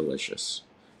smooth and delicious.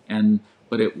 And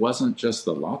but it wasn't just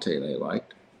the latte they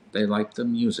liked. They liked the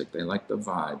music. They liked the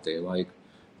vibe. They liked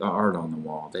the art on the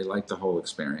wall. They liked the whole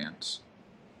experience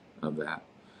of that.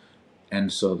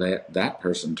 And so that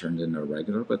person turned into a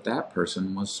regular, but that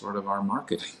person was sort of our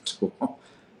marketing tool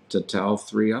to tell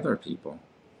three other people.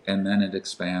 And then it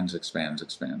expands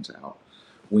out.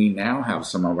 We now have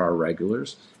some of our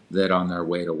regulars that on their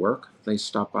way to work, they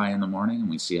stop by in the morning and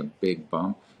we see a big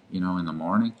bump, in the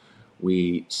morning.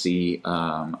 We see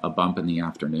a bump in the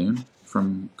afternoon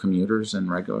from commuters and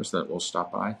regulars that will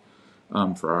stop by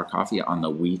for our coffee. On the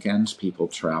weekends, people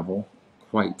travel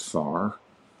quite far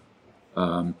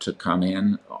to come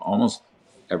in almost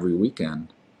every weekend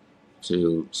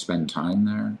to spend time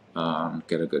there,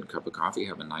 get a good cup of coffee,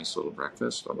 have a nice little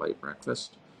breakfast, a light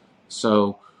breakfast.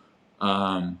 So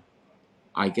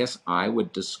I guess I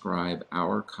would describe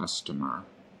our customer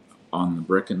on the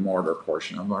brick and mortar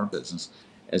portion of our business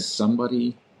as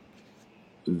somebody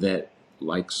that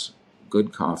likes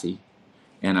good coffee.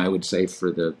 And I would say for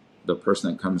the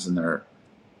person that comes in there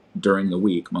during the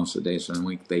week, most of the days during the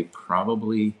week, they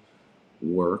probably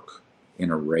work in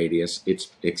a radius.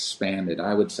 It's expanded,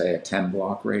 I would say, a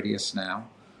 10-block radius now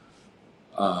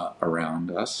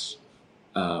around us.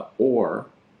 Or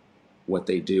what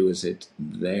they do is it's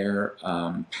their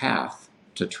path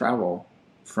to travel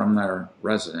from their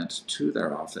residence to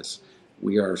their office.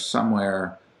 We are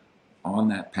somewhere on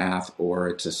that path, or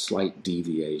it's a slight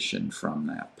deviation from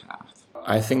that path.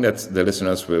 I think that the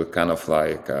listeners will kind of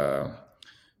like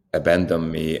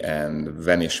abandon me and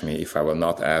vanish me if I will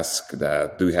not ask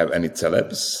that. Do you have any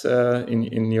celebs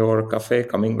in your cafe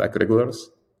coming like regulars?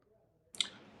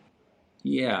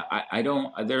 Yeah, I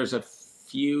don't. There's a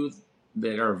few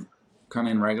that are come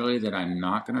in regularly that I'm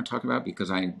not going to talk about because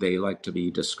they like to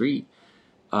be discreet.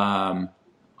 Um,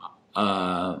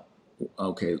 uh,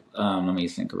 okay, let me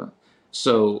think about it.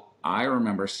 So I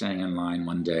remember standing in line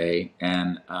one day,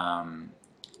 and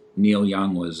Neil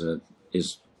Young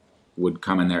is would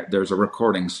come in there. There's a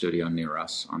recording studio near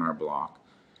us on our block,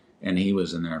 and he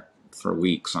was in there for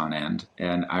weeks on end.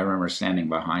 And I remember standing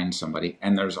behind somebody.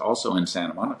 And there's also in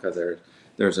Santa Monica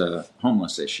there's a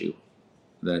homeless issue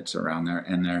that's around there.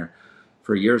 And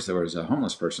for years there was a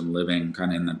homeless person living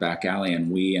kind of in the back alley, and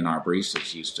we and our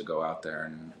baristas used to go out there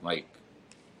and like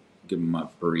give them a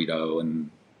burrito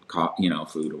and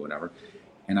food or whatever.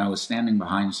 And I was standing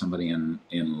behind somebody in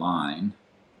line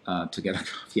to get a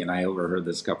coffee, and I overheard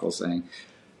this couple saying,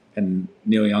 and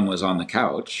Neil Young was on the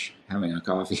couch having a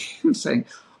coffee and saying,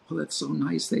 "Oh, that's so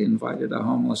nice. They invited a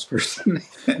homeless person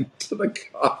into the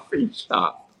coffee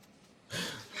shop."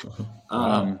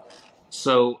 Wow.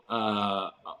 So,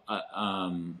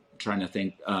 trying to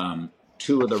think,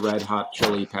 two of the Red Hot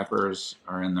Chili Peppers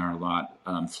are in there a lot.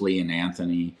 Flea and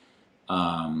Anthony.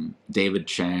 David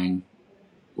Chang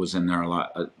was in there a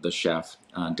lot. The chef,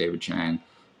 David Chang.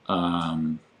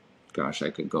 Gosh, I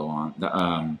could go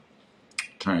on.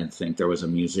 Trying to think, there was a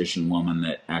musician woman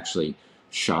that actually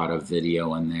shot a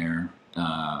video in there.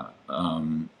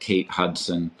 Kate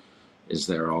Hudson is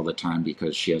there all the time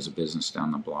because she has a business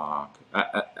down the block.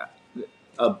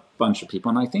 A bunch of people.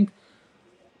 And I think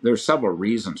there's several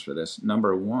reasons for this.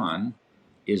 Number one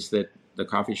is that the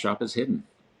coffee shop is hidden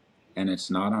and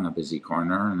it's not on a busy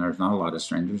corner, and there's not a lot of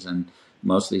strangers. And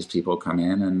most of these people come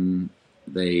in and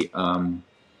they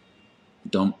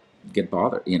don't get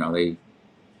bothered. They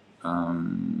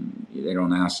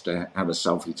don't ask to have a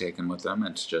selfie taken with them.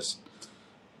 It's just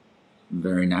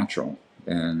very natural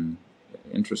and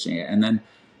interesting. And then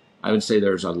I would say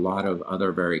there's a lot of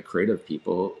other very creative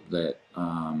people that,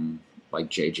 like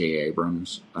J.J.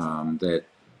 Abrams, that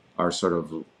are sort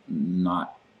of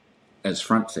not as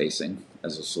front-facing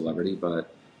as a celebrity,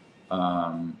 but there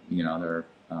are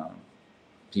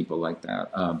people like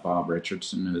that. Bob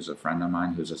Richardson, who's a friend of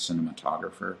mine, who's a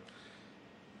cinematographer.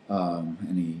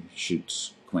 And he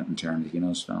shoots Quentin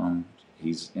Tarantino's film.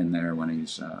 He's in there when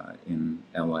he's in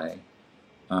LA.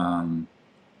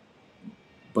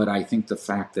 But I think the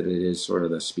fact that it is sort of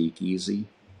the speakeasy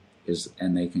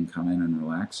and they can come in and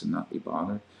relax and not be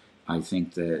bothered. I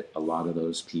think that a lot of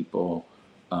those people,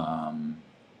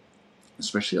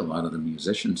 especially a lot of the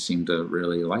musicians, seem to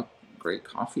really like great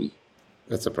coffee.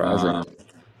 That's surprising.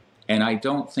 And I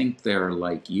don't think they're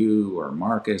like you or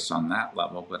Marcus on that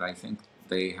level, but I think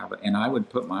they have, and I would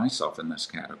put myself in this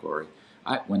category.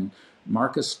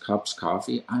 Marcus Cups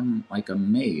Coffee, I'm like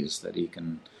amazed that he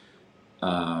can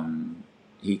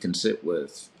sit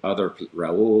with other people,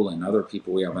 Raul and other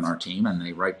people we have on our team, and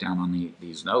they write down on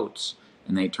these notes,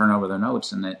 and they turn over their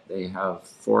notes, and they have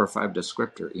 4 or 5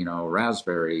 descriptor,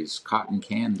 raspberries, cotton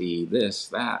candy, this,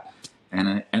 that,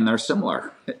 and they're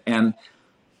similar. And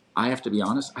I have to be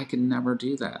honest, I can never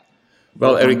do that.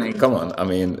 Well, But when Eric, they, come on. I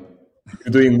mean,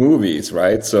 you're doing movies,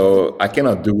 right? So I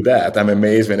cannot do that. I'm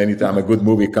amazed when anytime a good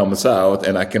movie comes out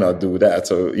and I cannot do that.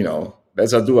 So,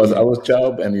 let's do yeah, our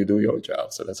job and you do your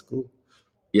job. So that's cool.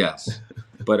 yes,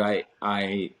 but I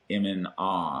am in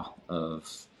awe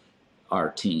of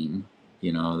our team,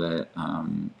 that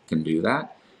can do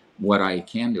that. What I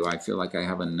can do, I feel like I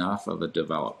have enough of a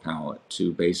developed palate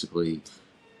to basically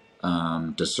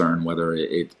discern whether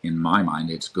in my mind,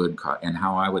 it's good coffee. And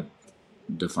how I would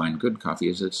define good coffee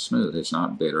is it's smooth. It's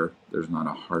not bitter. There's not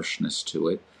a harshness to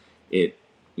it. It,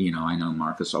 I know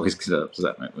Marcus always gets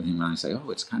upset with me when I say,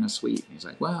 "Oh, it's kind of sweet." He's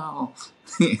like, "Well,"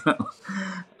 you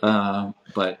know,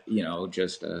 but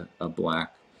just a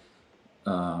black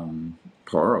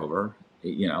pour over,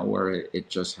 where it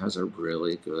just has a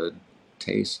really good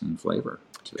taste and flavor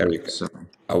to it. Eric, So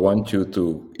I want you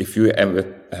to, if you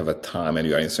ever have a time and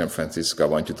you are in San Francisco, I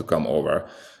want you to come over,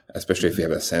 especially if you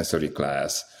have a sensory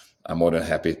class. I'm more than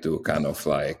happy to kind of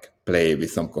like play with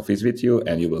some coffees with you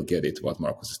and you will get it what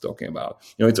Marcus is talking about.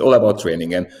 It's all about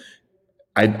training. And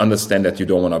I understand that you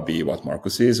don't want to be what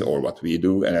Marcus is or what we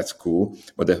do, and that's cool.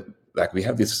 But like we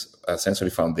have this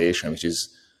sensory foundation, which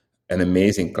is an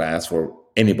amazing class for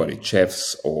anybody,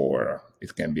 chefs, or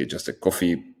it can be just a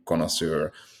coffee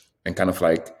connoisseur, and kind of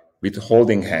like with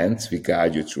holding hands, we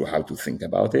guide you through how to think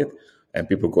about it, and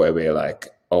people go away like,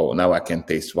 oh, now I can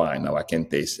taste wine, now I can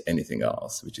taste anything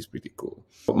else, which is pretty cool.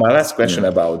 My last question yeah,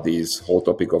 about this whole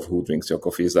topic of who drinks your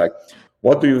coffee is like,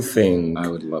 what do you I think?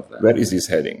 would love that. Where is this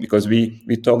heading? Because we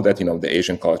talk that the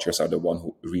Asian cultures are the one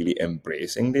who really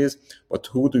embracing this, but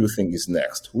who do you think is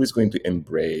next? Who is going to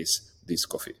embrace this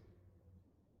coffee?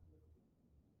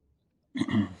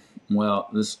 Well,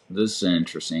 this is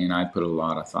interesting, and I put a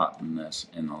lot of thought in this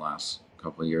in the last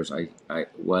couple of years. I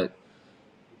what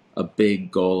a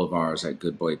big goal of ours at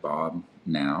Good Boy Bob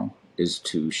now is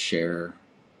to share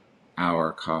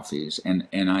our coffees, and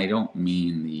I don't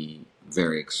mean the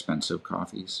very expensive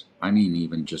coffees. I mean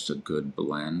even just a good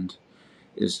blend,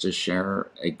 is to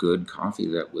share a good coffee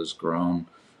that was grown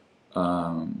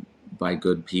by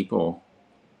good people,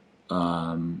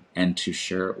 and to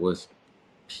share it with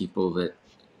people that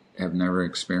have never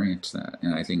experienced that.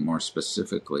 And I think more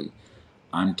specifically,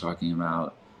 I'm talking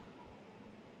about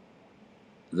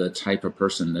the type of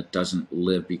person that doesn't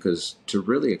live, because to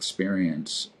really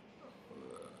experience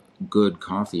good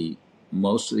coffee,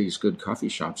 most of these good coffee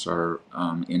shops are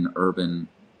in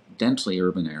densely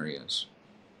urban areas.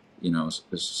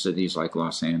 Cities like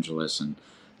Los Angeles and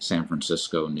San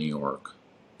Francisco, New York,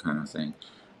 kind of thing.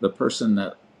 The person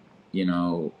that you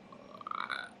know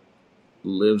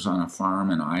lives on a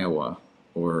farm in Iowa,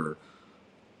 or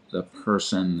the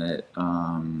person that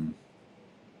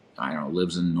I don't know,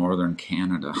 lives in northern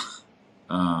Canada,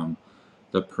 um,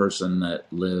 the person that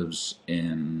lives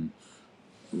in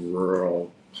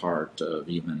rural part of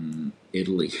even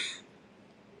Italy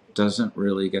doesn't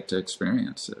really get to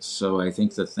experience this. So I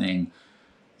think the thing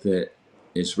that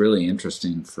is really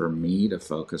interesting for me to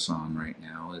focus on right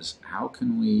now is how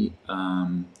can we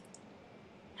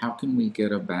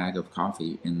get a bag of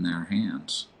coffee in their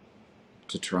hands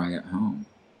to try at home.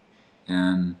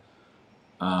 And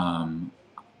um,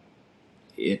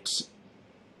 it's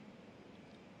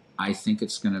I think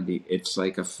it's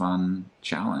like a fun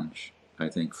challenge, I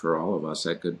think, for all of us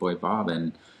at Good Boy Bob.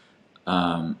 And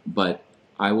but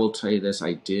I will tell you this: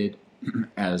 I did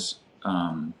as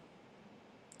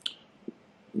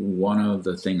one of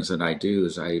the things that I do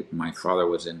is my father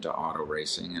was into auto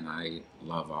racing, and I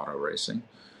love auto racing.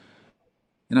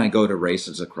 And I go to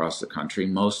races across the country.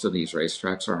 Most of these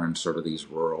racetracks are in sort of these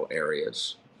rural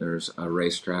areas. There's a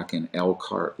racetrack in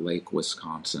Elkhart Lake,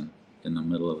 Wisconsin, in the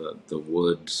middle of the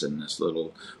woods in this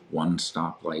little one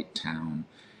stoplight town.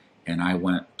 And I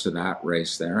went to that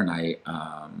race there, and I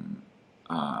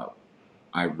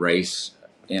race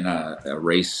in a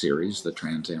race series, the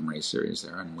Trans Am race series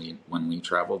there. And when we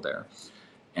traveled there,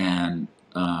 and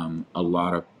a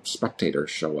lot of spectators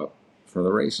show up for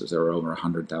the races. There are over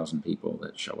 100,000 people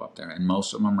that show up there, and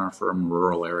most of them are from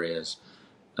rural areas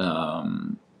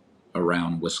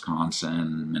around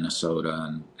Wisconsin,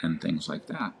 Minnesota, and things like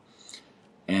that.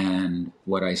 And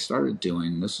what I started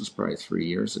doing, this was probably 3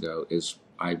 years ago, is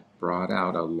I brought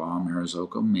out a La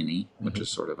Marzocco Mini, which is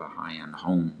sort of a high-end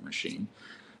home machine.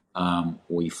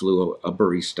 We flew a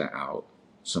barista out,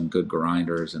 some good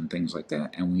grinders and things like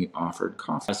that, and we offered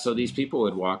coffee. So these people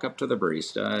would walk up to the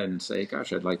barista and say,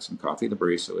 "Gosh, I'd like some coffee." The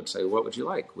barista would say, "What would you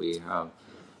like?" We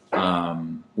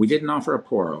didn't offer a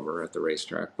pour over at the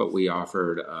racetrack, but we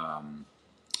offered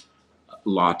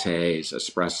lattes,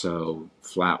 espresso,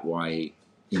 flat white,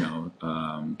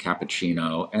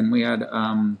 cappuccino, and we had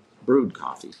brewed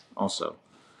coffee also.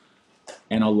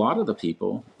 And a lot of the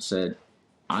people said,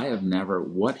 "I have never.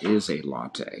 What is a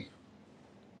latte?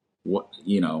 What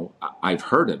I've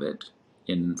heard of it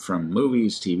from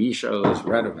movies, TV shows,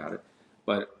 read about it,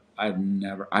 but I've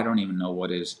never. I don't even know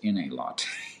what is in a latte."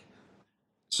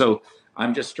 So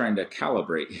I'm just trying to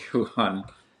calibrate you on.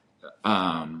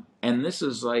 And this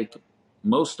is like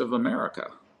most of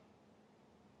America,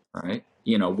 right?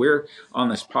 We're on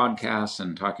this podcast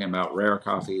and talking about rare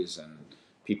coffees and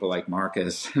people like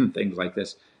Marcus and things like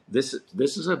this. This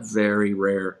is a very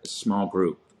rare, small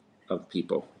group of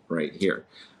people right here.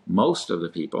 Most of the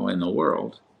people in the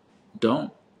world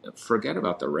don't forget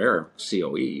about the rare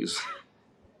COEs.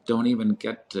 Don't even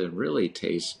get to really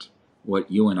taste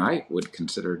what you and I would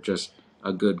consider just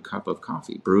a good cup of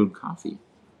coffee, brewed coffee.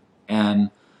 And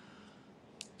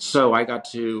so I got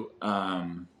to,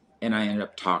 and I ended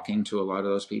up talking to a lot of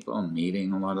those people and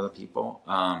meeting a lot of the people.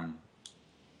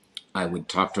 I would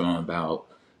talk to them about,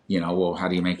 well, how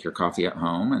do you make your coffee at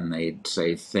home? And they'd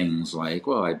say things like,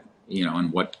 well,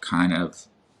 and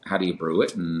how do you brew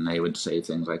it? And they would say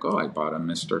things like, oh, I bought a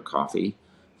Mr. Coffee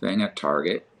thing at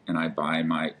Target, and I buy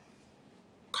my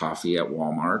coffee at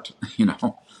Walmart,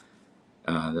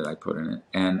 that I put in it.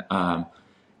 And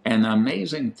the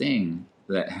amazing thing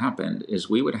that happened is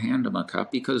we would hand them a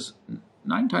cup because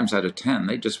 9 times out of 10,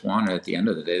 they just wanted, at the end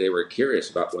of the day, they were curious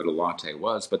about what a latte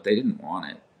was, but they didn't want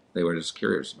it. They were just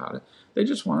curious about it. They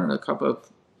just wanted a cup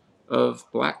of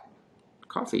black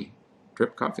coffee,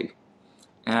 drip coffee.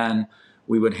 And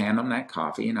we would hand them that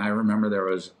coffee. And I remember there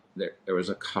was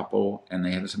a couple and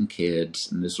they had some kids,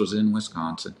 and this was in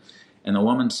Wisconsin. And the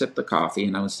woman sipped the coffee,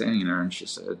 and I was standing there, and she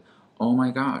said, "Oh my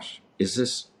gosh,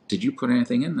 did you put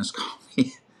anything in this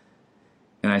coffee?"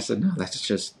 And I said, "No,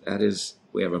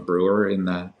 we have a brewer in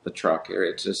the truck here.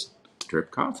 It's just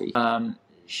drip coffee."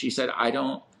 She said,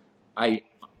 I,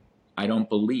 I don't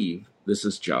believe this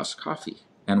is just coffee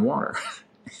and water."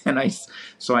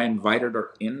 So I invited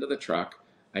her into the truck.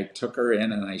 I took her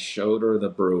in and I showed her the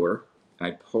brewer. I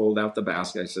pulled out the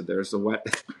basket. I said, "There's the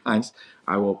wet ice.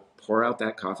 I will pour out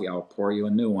that coffee. I'll pour you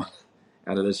a new one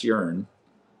out of this urine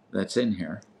that's in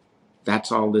here.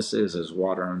 That's all this is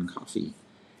water and coffee."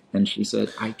 And she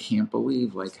said, "I can't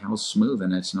believe like how smooth,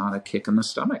 and it's not a kick in the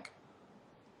stomach."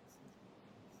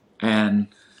 And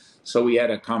so we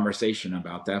had a conversation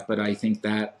about that. But I think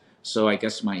so I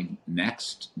guess my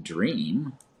next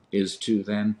dream is to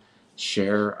then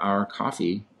share our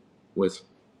coffee with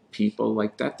people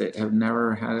like that have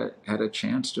never had a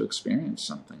chance to experience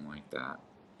something like that.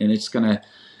 And it's going to,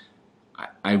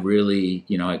 I really,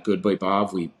 at Good Boy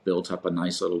Bob, we built up a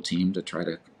nice little team to try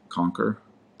to conquer,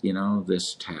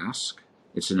 this task.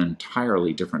 It's an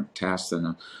entirely different task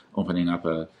than opening up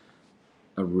a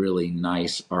really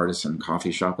nice artisan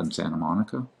coffee shop in Santa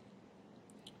Monica.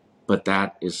 But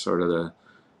that is sort of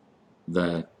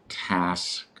the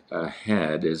task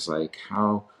ahead, is like,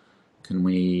 how can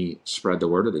we spread the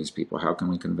word of these people? How can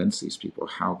we convince these people?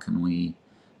 How can we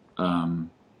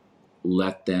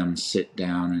let them sit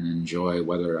down and enjoy,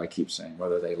 whether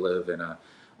they live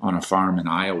on a farm in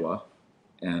Iowa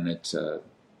and it's a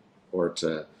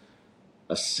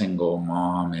single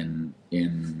mom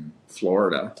in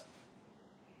Florida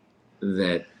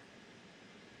that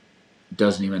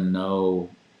doesn't even know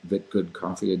that good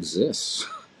coffee exists,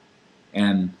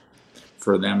 and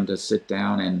for them to sit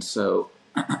down. And so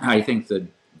I think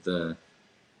the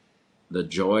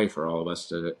joy for all of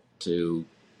us to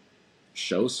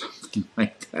show something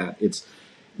like that. It's,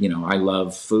 I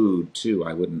love food too.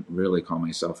 I wouldn't really call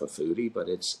myself a foodie, but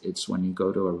it's when you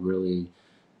go to a really,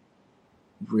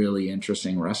 really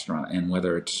interesting restaurant, and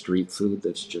whether it's street food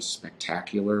that's just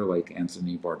spectacular, like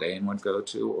Anthony Bourdain would go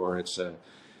to, or it's a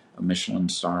Michelin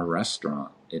star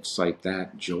restaurant, it's like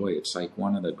that joy. It's like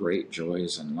one of the great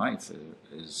joys in life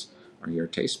are your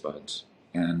taste buds.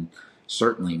 And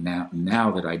certainly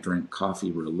now that I drink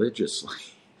coffee religiously,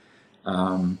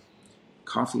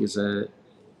 coffee is a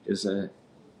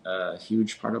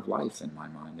huge part of life in my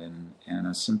mind, and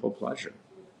a simple pleasure.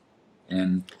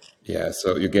 And Yeah,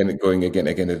 so you're going again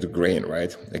against the grain,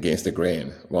 right? Against the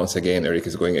grain. Once again, Eric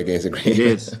is going against the it grain.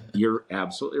 is, you're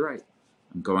absolutely right.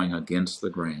 I'm going against the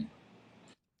grain.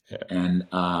 And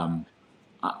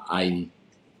I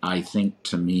I think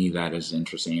to me that is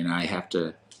interesting, and I have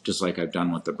to, just like I've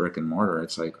done with the brick and mortar.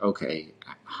 It's like, okay,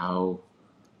 how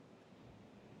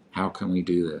how can we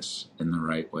do this in the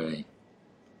right way,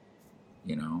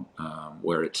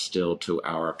 where it's still to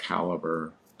our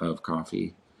caliber of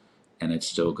coffee and it's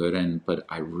still good. But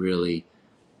I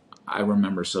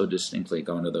remember so distinctly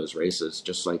going to those races,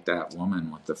 just like that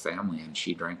woman with the family, and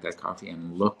she drank that coffee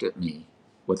and looked at me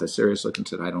with a serious look and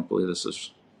said, "I don't believe this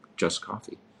is just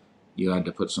coffee. You had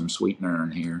to put some sweetener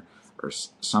in here or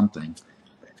something."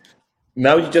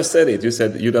 Now you just said it. You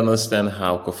said you don't understand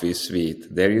how coffee is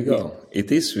sweet. There you Yeah, go. It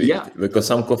is yeah, sweet because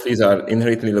some coffees are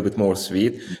inherently a little bit more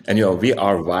sweet. And we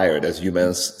are wired as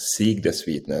humans seek the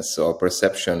sweetness. So our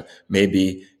perception,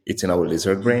 maybe it's in our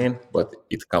lizard brain, but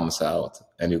it comes out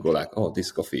and you go like, oh, this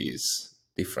coffee is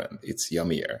different. It's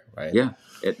yummier, right? yeah.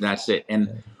 That's it.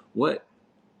 And what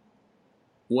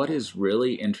what is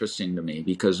really interesting to me,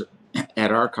 because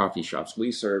at our coffee shops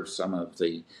we serve some of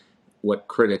the what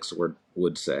critics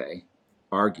would say,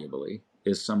 arguably,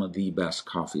 is some of the best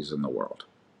coffees in the world.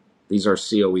 These are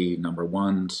COE number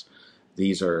ones.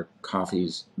 These are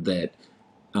coffees that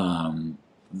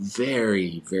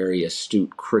very, very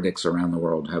astute critics around the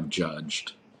world have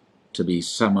judged to be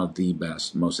some of the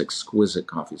best, most exquisite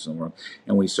coffees in the world.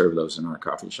 And we serve those in our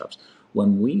coffee shops.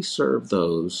 When we serve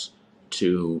those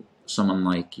to someone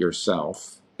like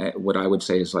yourself, what I would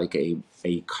say is like a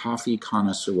coffee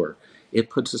connoisseur, it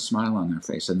puts a smile on their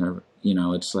face. And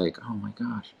it's like, oh my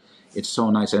gosh, it's so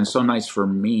nice. And it's so nice for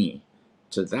me.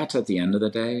 So that's at the end of the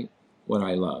day what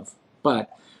I love. But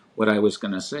what I was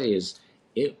going to say is,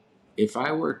 it, if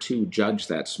I were to judge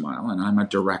that smile, and I'm a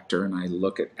director and I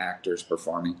look at actors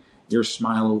performing, your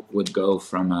smile would go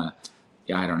from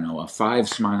I don't know, a 5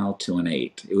 smile to an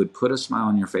 8. It would put a smile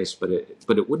on your face, but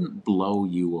it wouldn't blow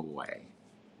you away.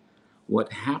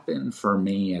 What happened for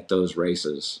me at those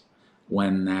races,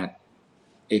 when that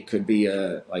it could be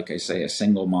like I say, a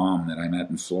single mom that I met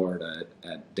in Florida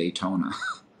at Daytona,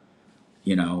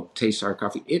 taste our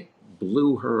coffee, it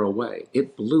blew her away.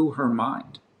 It blew her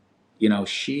mind.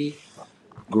 She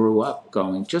grew up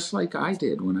going, just like I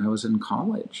did when I was in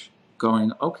college,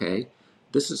 going, okay,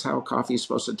 this is how coffee is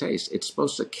supposed to taste. It's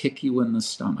supposed to kick you in the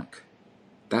stomach.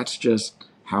 That's just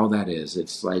how that is.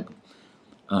 It's like,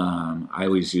 I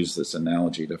always use this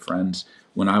analogy to friends.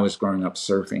 When I was growing up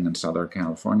surfing in Southern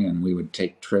California, and we would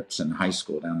take trips in high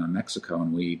school down to Mexico,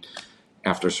 and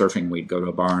after surfing, we'd go to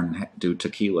a bar and do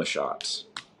tequila shots.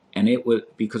 And it was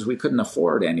because we couldn't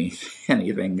afford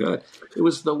anything good. It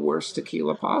was the worst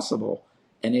tequila possible.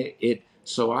 And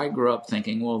so I grew up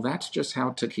thinking, well, that's just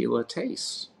how tequila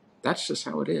tastes. That's just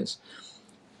how it is.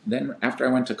 Then after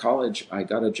I went to college, I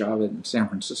got a job in San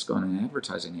Francisco in an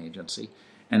advertising agency,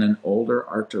 and an older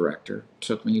art director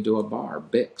took me to a bar,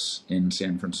 Bix, in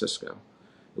San Francisco.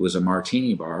 It was a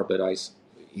martini bar, but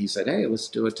he said, hey, let's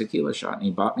do a tequila shot. And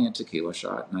he bought me a tequila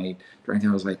shot, and I drank it.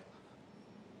 I was like,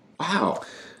 wow,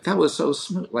 that was so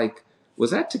smooth. Like,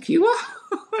 was that tequila?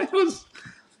 It was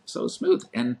so smooth.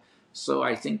 And so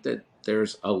I think that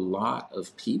there's a lot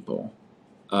of people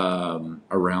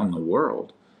around the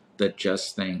world that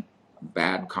just think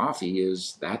bad coffee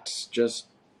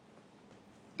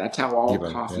that's how all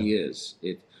Given, yeah. coffee is.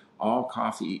 All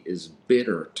coffee is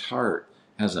bitter, tart,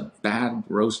 has a bad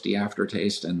roasty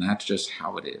aftertaste, and that's just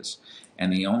how it is.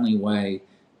 And the only way,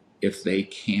 if they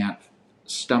can't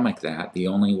stomach that, the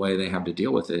only way they have to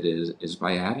deal with it is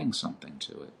by adding something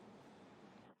to it.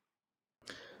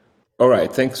 All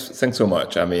right, thanks so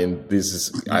much. I mean, this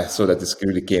is I saw that this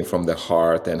really came from the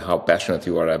heart and how passionate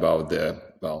you are about the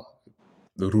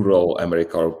rural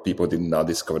America or people did not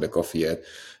discover the coffee yet.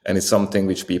 And it's something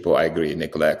which people, I agree,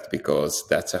 neglect because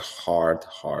that's a hard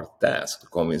task to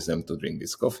convince them to drink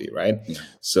this coffee, right? Yeah.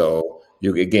 So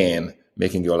you again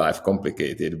making your life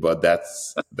complicated, but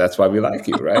that's why we like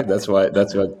you, right? That's why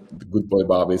the Good Boy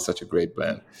Bob is such a great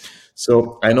blend.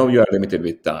 So I know you are limited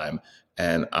with time,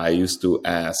 and I used to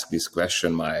ask this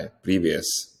question my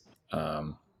previous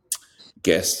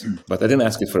guest, but I didn't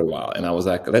ask it for a while. And I was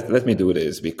like, let me do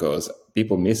this because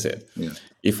people miss it. Yeah.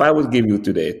 If I would give you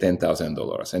today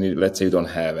 $10,000 and let's say you don't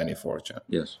have any fortune,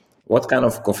 Yes. what kind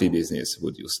of coffee business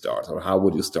would you start or how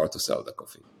would you start to sell the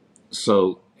coffee?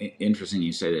 So interesting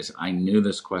you say this. I knew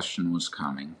this question was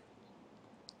coming,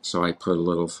 so I put a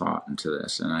little thought into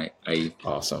this, and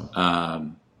Awesome.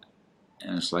 and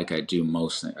it's like I do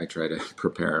most things. I try to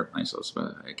prepare myself,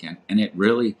 but I can't. And it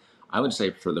really, I would say,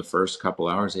 for the first couple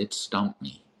hours, it stumped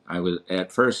me.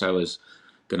 At first I was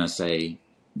gonna say,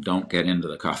 don't get into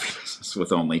the coffee business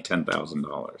with only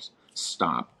 $10,000.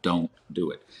 Stop. Don't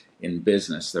do it. In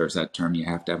business, there's that term: you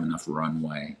have to have enough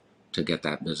runway to get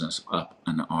that business up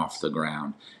and off the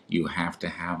ground. You have to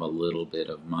have a little bit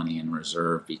of money in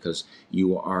reserve because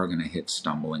you are going to hit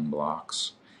stumbling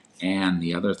blocks. And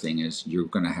the other thing is you're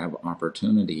going to have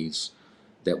opportunities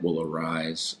that will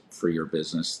arise for your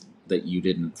business that you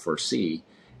didn't foresee.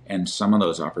 And some of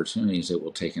those opportunities, it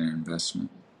will take an investment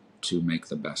to make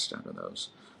the best out of those.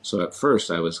 So at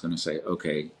first I was going to say,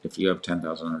 okay, if you have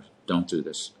 $10,000, don't do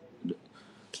this.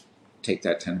 Take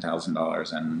that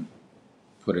 $10,000 and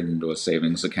put it into a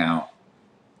savings account,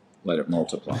 let it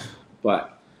multiply.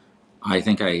 But I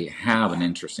think I have an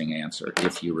interesting answer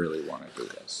if you really want to do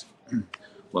this.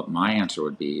 What my answer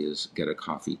would be is get a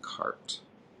coffee cart.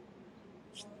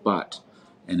 But,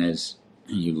 and as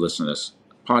you listen to this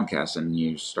podcast and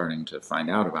you're starting to find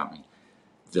out about me,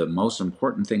 the most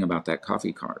important thing about that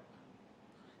coffee cart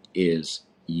is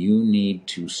you need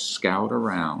to scout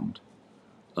around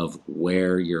of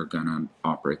where you're going to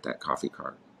operate that coffee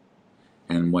cart.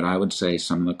 And what I would say,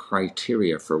 some of the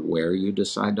criteria for where you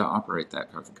decide to operate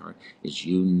that coffee cart is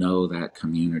you know that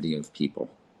community of people,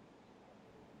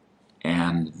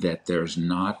 and that there's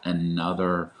not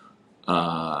another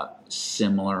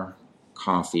similar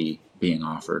coffee being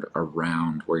offered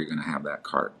around where you're going to have that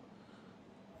cart.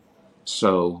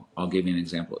 So I'll give you an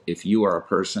example. If you are a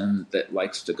person that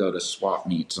likes to go to swap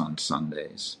meets on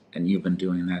Sundays, and you've been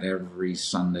doing that every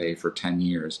Sunday for 10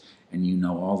 years, and you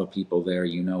know all the people there,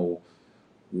 you know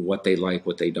what they like,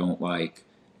 what they don't like,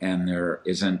 and there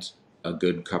isn't a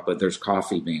good cup of, there's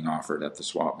coffee being offered at the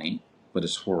swap meet, but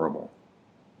it's horrible,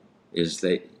 is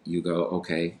that you go,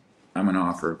 okay, I'm going to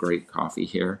offer great coffee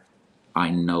here. I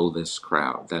know this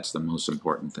crowd. That's the most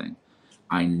important thing.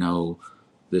 I know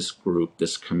this group,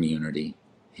 this community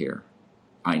here.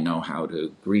 I know how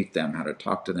to greet them, how to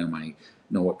talk to them. I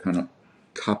know what kind of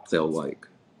cup they'll like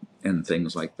and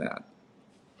things like that.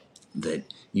 That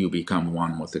you become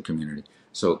one with the community.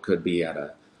 So it could be at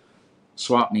a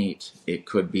swap meet. It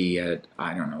could be at,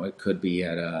 I don't know, it could be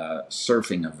at a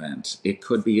surfing event. It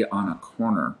could be on a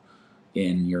corner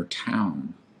in your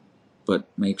town. But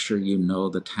make sure you know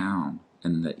the town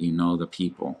and that you know the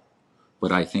people.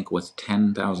 But I think with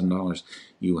 $10,000,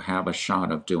 you have a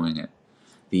shot of doing it.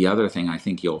 The other thing I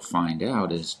think you'll find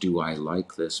out is, do I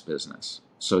like this business?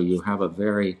 So you have a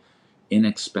very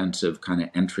inexpensive kind of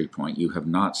entry point. You have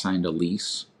not signed a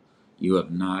lease. You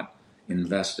have not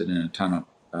invested in a ton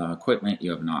of equipment.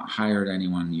 You have not hired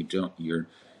anyone.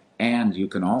 And you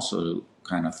can also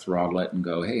kind of throttle it and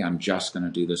go, hey, I'm just going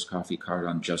to do this coffee cart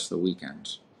on just the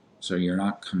weekends. So you're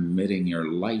not committing your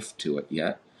life to it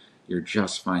yet. You're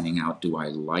just finding out, do I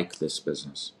like this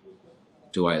business?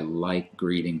 Do I like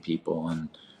greeting people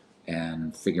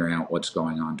and figuring out what's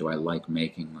going on? Do I like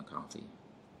making the coffee?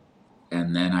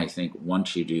 And then I think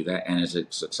once you do that, and is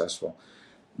it successful,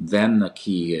 then the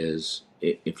key is,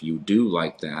 if you do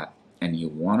like that and you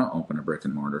want to open a brick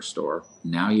and mortar store,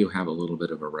 now you have a little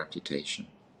bit of a reputation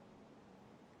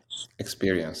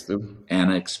Experience too.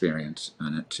 and experience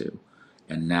on it too.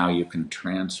 And now you can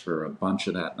transfer a bunch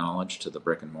of that knowledge to the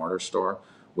brick and mortar store,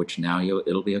 which now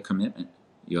it'll be a commitment.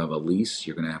 You have a lease.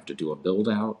 You're going to have to do a build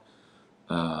out.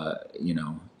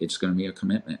 It's going to be a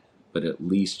commitment. But at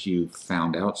least you've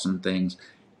found out some things,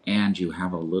 and you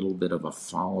have a little bit of a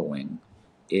following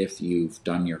if you've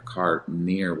done your cart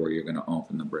near where you're going to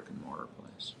open the brick and mortar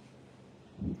place.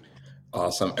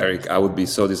 Awesome, Eric. I would be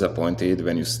so disappointed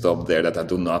when you stop there. That I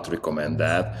do not recommend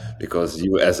that, because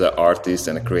you, as an artist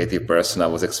and a creative person, I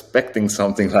was expecting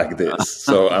something like this.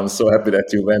 So I'm so happy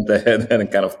that you went ahead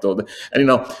and kind of told. And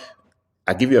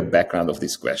I give you a background of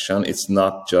this question. It's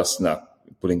not just now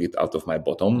pulling it out of my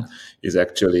bottom. It's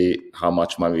actually how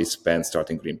much money we spent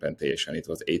starting Green Plantation. It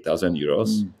was 8,000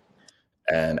 euros.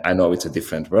 And I know it's a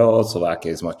different world.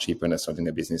 Slovakia is much cheaper than starting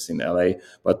a business in LA,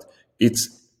 but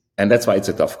and that's why it's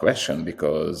a tough question,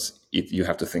 because you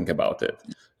have to think about it.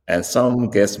 And some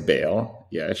guests bail.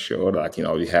 Yeah, sure. Like,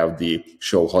 we have the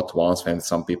show hot ones when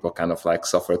some people kind of like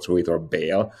suffer through it or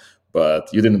bail,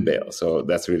 but you didn't bail. So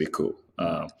that's really cool.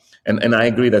 And I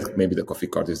agree that maybe the coffee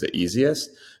cart is the easiest.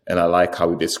 And I like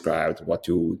how you described not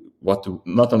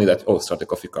only that, start a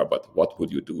coffee cart, but what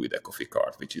would you do with a coffee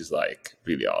cart, which is like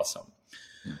really awesome.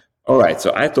 All right,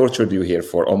 so I tortured you here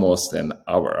for almost an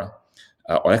hour,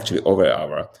 or actually over an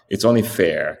hour. It's only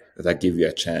fair that I give you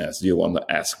a chance. Do you want to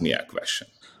ask me a question?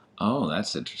 Oh,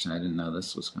 that's interesting. I didn't know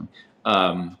this was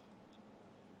coming.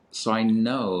 So I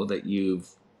know that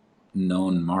you've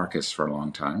known Marcus for a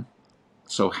long time.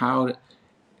 So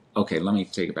okay, let me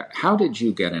take it back. How did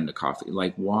you get into coffee?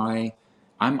 Like, why?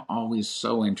 I'm always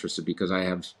so interested, because I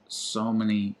have so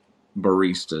many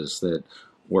baristas that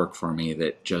work for me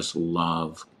that just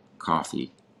love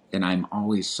coffee. And I'm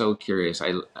always so curious.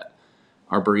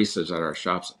 Our baristas at our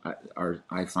shops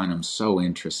I find them so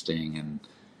interesting,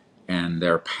 and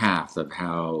their path of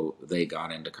how they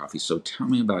got into coffee. So tell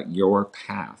me about your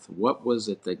path. What was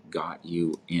it that got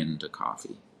you into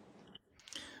coffee?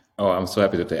 Oh, I'm so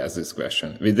happy that they asked this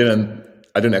question.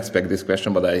 I didn't expect this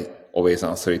question, but I always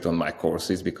answer it on my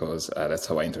courses because that's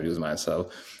how I introduce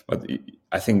myself. But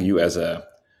I think you as a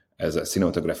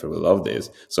cinematographer will love this.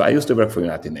 So I used to work for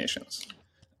United Nations.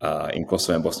 In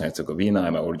Kosovo and Bosnia and Herzegovina,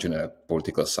 I'm an original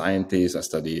political scientist. I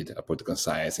studied political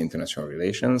science, international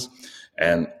relations,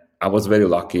 and I was very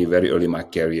lucky. Very early in my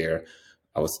career,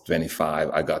 I was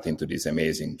 25. I got into this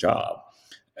amazing job,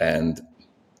 and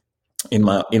in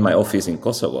my office in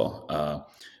Kosovo,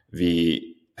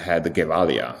 we had the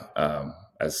Gevalia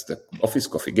as the office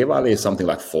coffee. Gevalia is something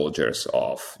like Folgers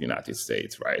of United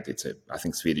States, right? It's a I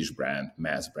think Swedish brand,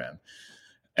 mass brand.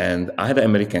 And I had an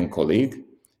American colleague.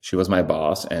 She was my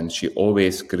boss, and she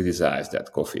always criticized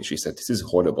that coffee. She said, "This is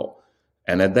horrible."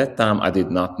 And at that time, I did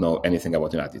not know anything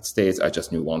about the United States. I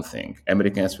just knew one thing: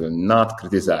 Americans will not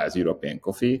criticize European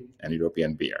coffee and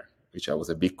European beer, which I was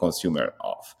a big consumer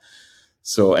of.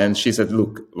 So, and she said,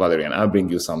 "Look, Valerian, I'll bring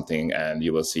you something, and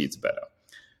you will see it's better."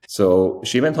 So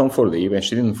she went home for leave, and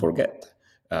she didn't forget.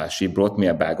 She brought me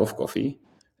a bag of coffee,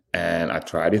 and I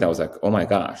tried it. I was like, "Oh my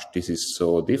gosh, this is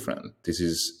so different. This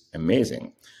is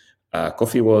amazing."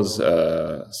 Coffee was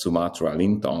Sumatra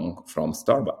Lintong from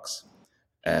Starbucks,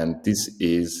 and this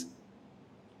is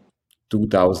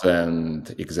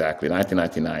 2000 exactly,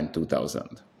 1999,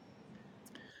 2000.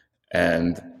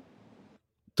 And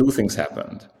two things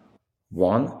happened.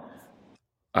 One,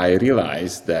 I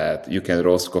realized that you can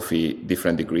roast coffee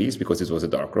different degrees because it was a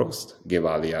dark roast.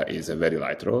 Gevalia is a very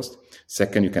light roast.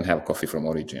 Second, you can have coffee from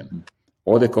origin.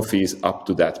 All the coffees up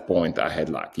to that point, I had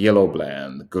like yellow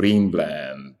blend, green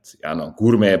blend, I don't know,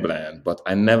 gourmet blend, but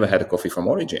I never had a coffee from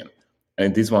origin.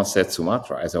 And this one said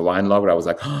Sumatra. As a wine lover, I was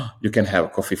like, oh, you can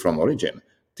have coffee from origin.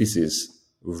 This is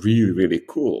really, really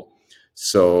cool.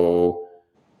 So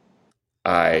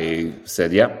I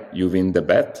said, yeah, you win the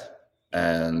bet.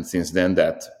 And since then,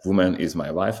 that woman is my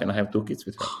wife, and I have two kids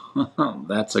with her.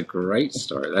 That's a great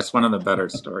story. That's one of the better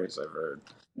stories I've heard.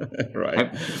 Right.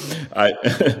 I,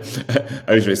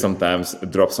 I I usually sometimes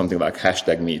drop something like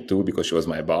hashtag me too because she was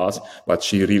my boss, but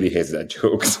she really hates that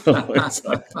joke. So it's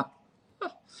like,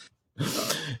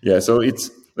 yeah. So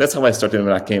that's how I started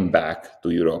when I came back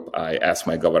to Europe. I asked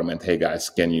my government, hey guys,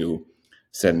 can you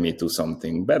send me to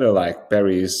something better like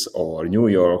Paris or New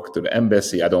York to the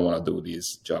embassy? I don't want to do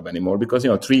this job anymore because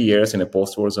 3 years in a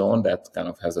post-war zone, that kind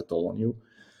of has a toll on you.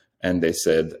 And they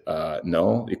said,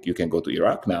 no, you can go to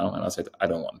Iraq now. And I said, I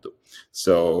don't want to.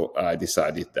 So I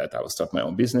decided that I would start my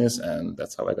own business. And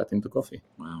that's how I got into coffee.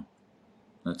 wow,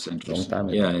 that's Long interesting. time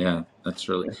Yeah, ago. yeah, that's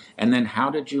really. And then how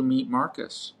did you meet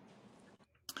Marcus?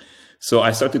 So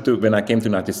I started when I came to the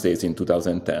United States in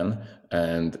 2010,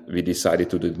 and we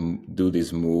decided to do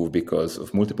this move because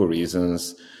of multiple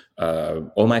reasons.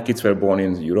 All my kids were born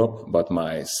in Europe, but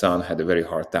my son had a very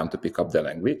hard time to pick up the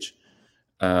language.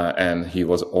 And he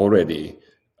was already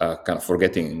kind of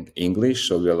forgetting English.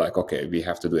 So we were like, okay, we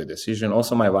have to do a decision.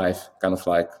 Also, my wife kind of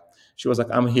like, she was like,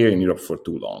 I'm here in Europe for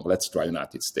too long. Let's try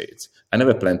United States. I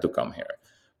never planned to come here.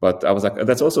 But I was like,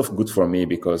 that's also good for me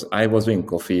because I was doing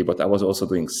coffee, but I was also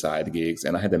doing side gigs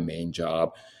and I had a main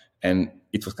job. And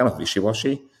it was kind of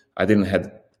wishy-washy. I didn't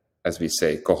have, as we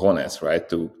say, cojones, right,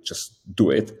 to just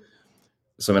do it.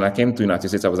 So when I came to United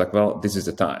States, I was like, well, this is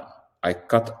the time. I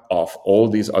cut off all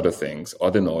these other things,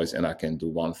 all the noise, and I can do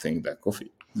one thing, that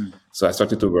coffee. So I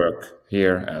started to work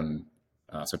here and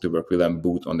started to work with Willem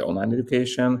Boot on the online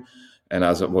education. And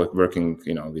as I was working,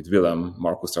 with Willem,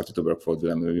 Marcus started to work for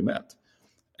Willem when we met.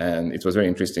 And it was very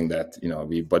interesting that,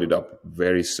 we buddied up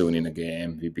very soon in the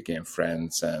game. We became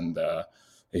friends, and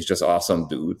he's just awesome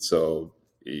dude. So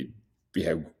we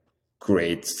have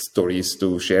great stories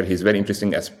to share. He's very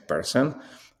interesting as a person.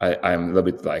 I'm a little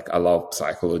bit like, I love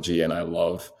psychology and I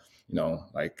love,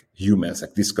 like humans,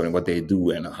 like discovering what they do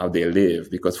and how they live.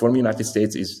 Because for me, United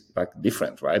States is like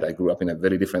different, right? I grew up in a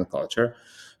very different culture.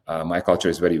 My culture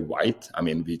is very white. I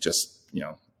mean, we just,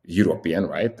 European,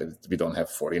 right? We don't have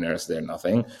foreigners there,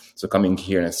 nothing. So coming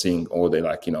here and seeing all the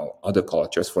other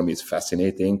cultures for me is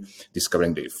fascinating.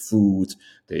 Discovering their food,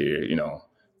 their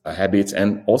habits,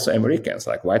 and also Americans,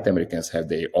 like white Americans have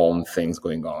their own things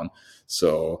going on.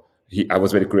 So I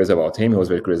was very curious about him. He was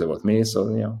very curious about me. So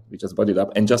we just buddied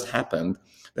up, and just happened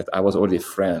that I was already a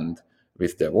friend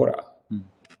with Deborah,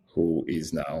 who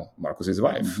is now Marcus's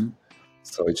wife.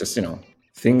 So it just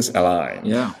things align.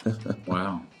 Yeah.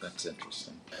 Wow, that's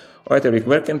interesting. All right, Eric,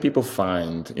 where can people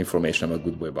find information about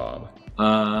Good Boy Bob?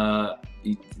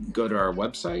 You can go to our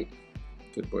website,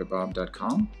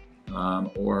 goodboybob.com,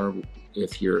 or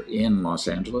if you're in Los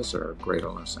Angeles or Greater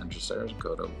Los Angeles area,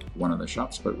 go to one of the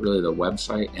shops. But really, the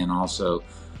website and also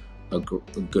a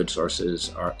good source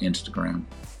is our Instagram.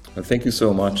 Well, thank you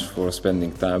so much for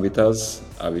spending time with us.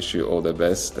 I wish you all the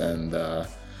best, and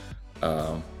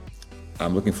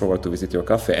I'm looking forward to visit your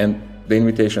cafe. And the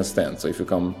invitation stands. So if you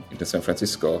come into San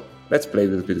Francisco, let's play a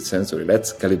little bit of sensory.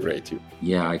 Let's calibrate you.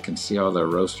 Yeah, I can see all the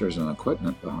roasters and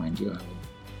equipment behind you. I would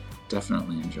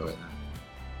definitely enjoy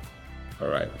that. All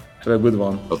right. Have a good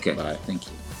one. Okay. Bye. Thank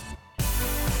you.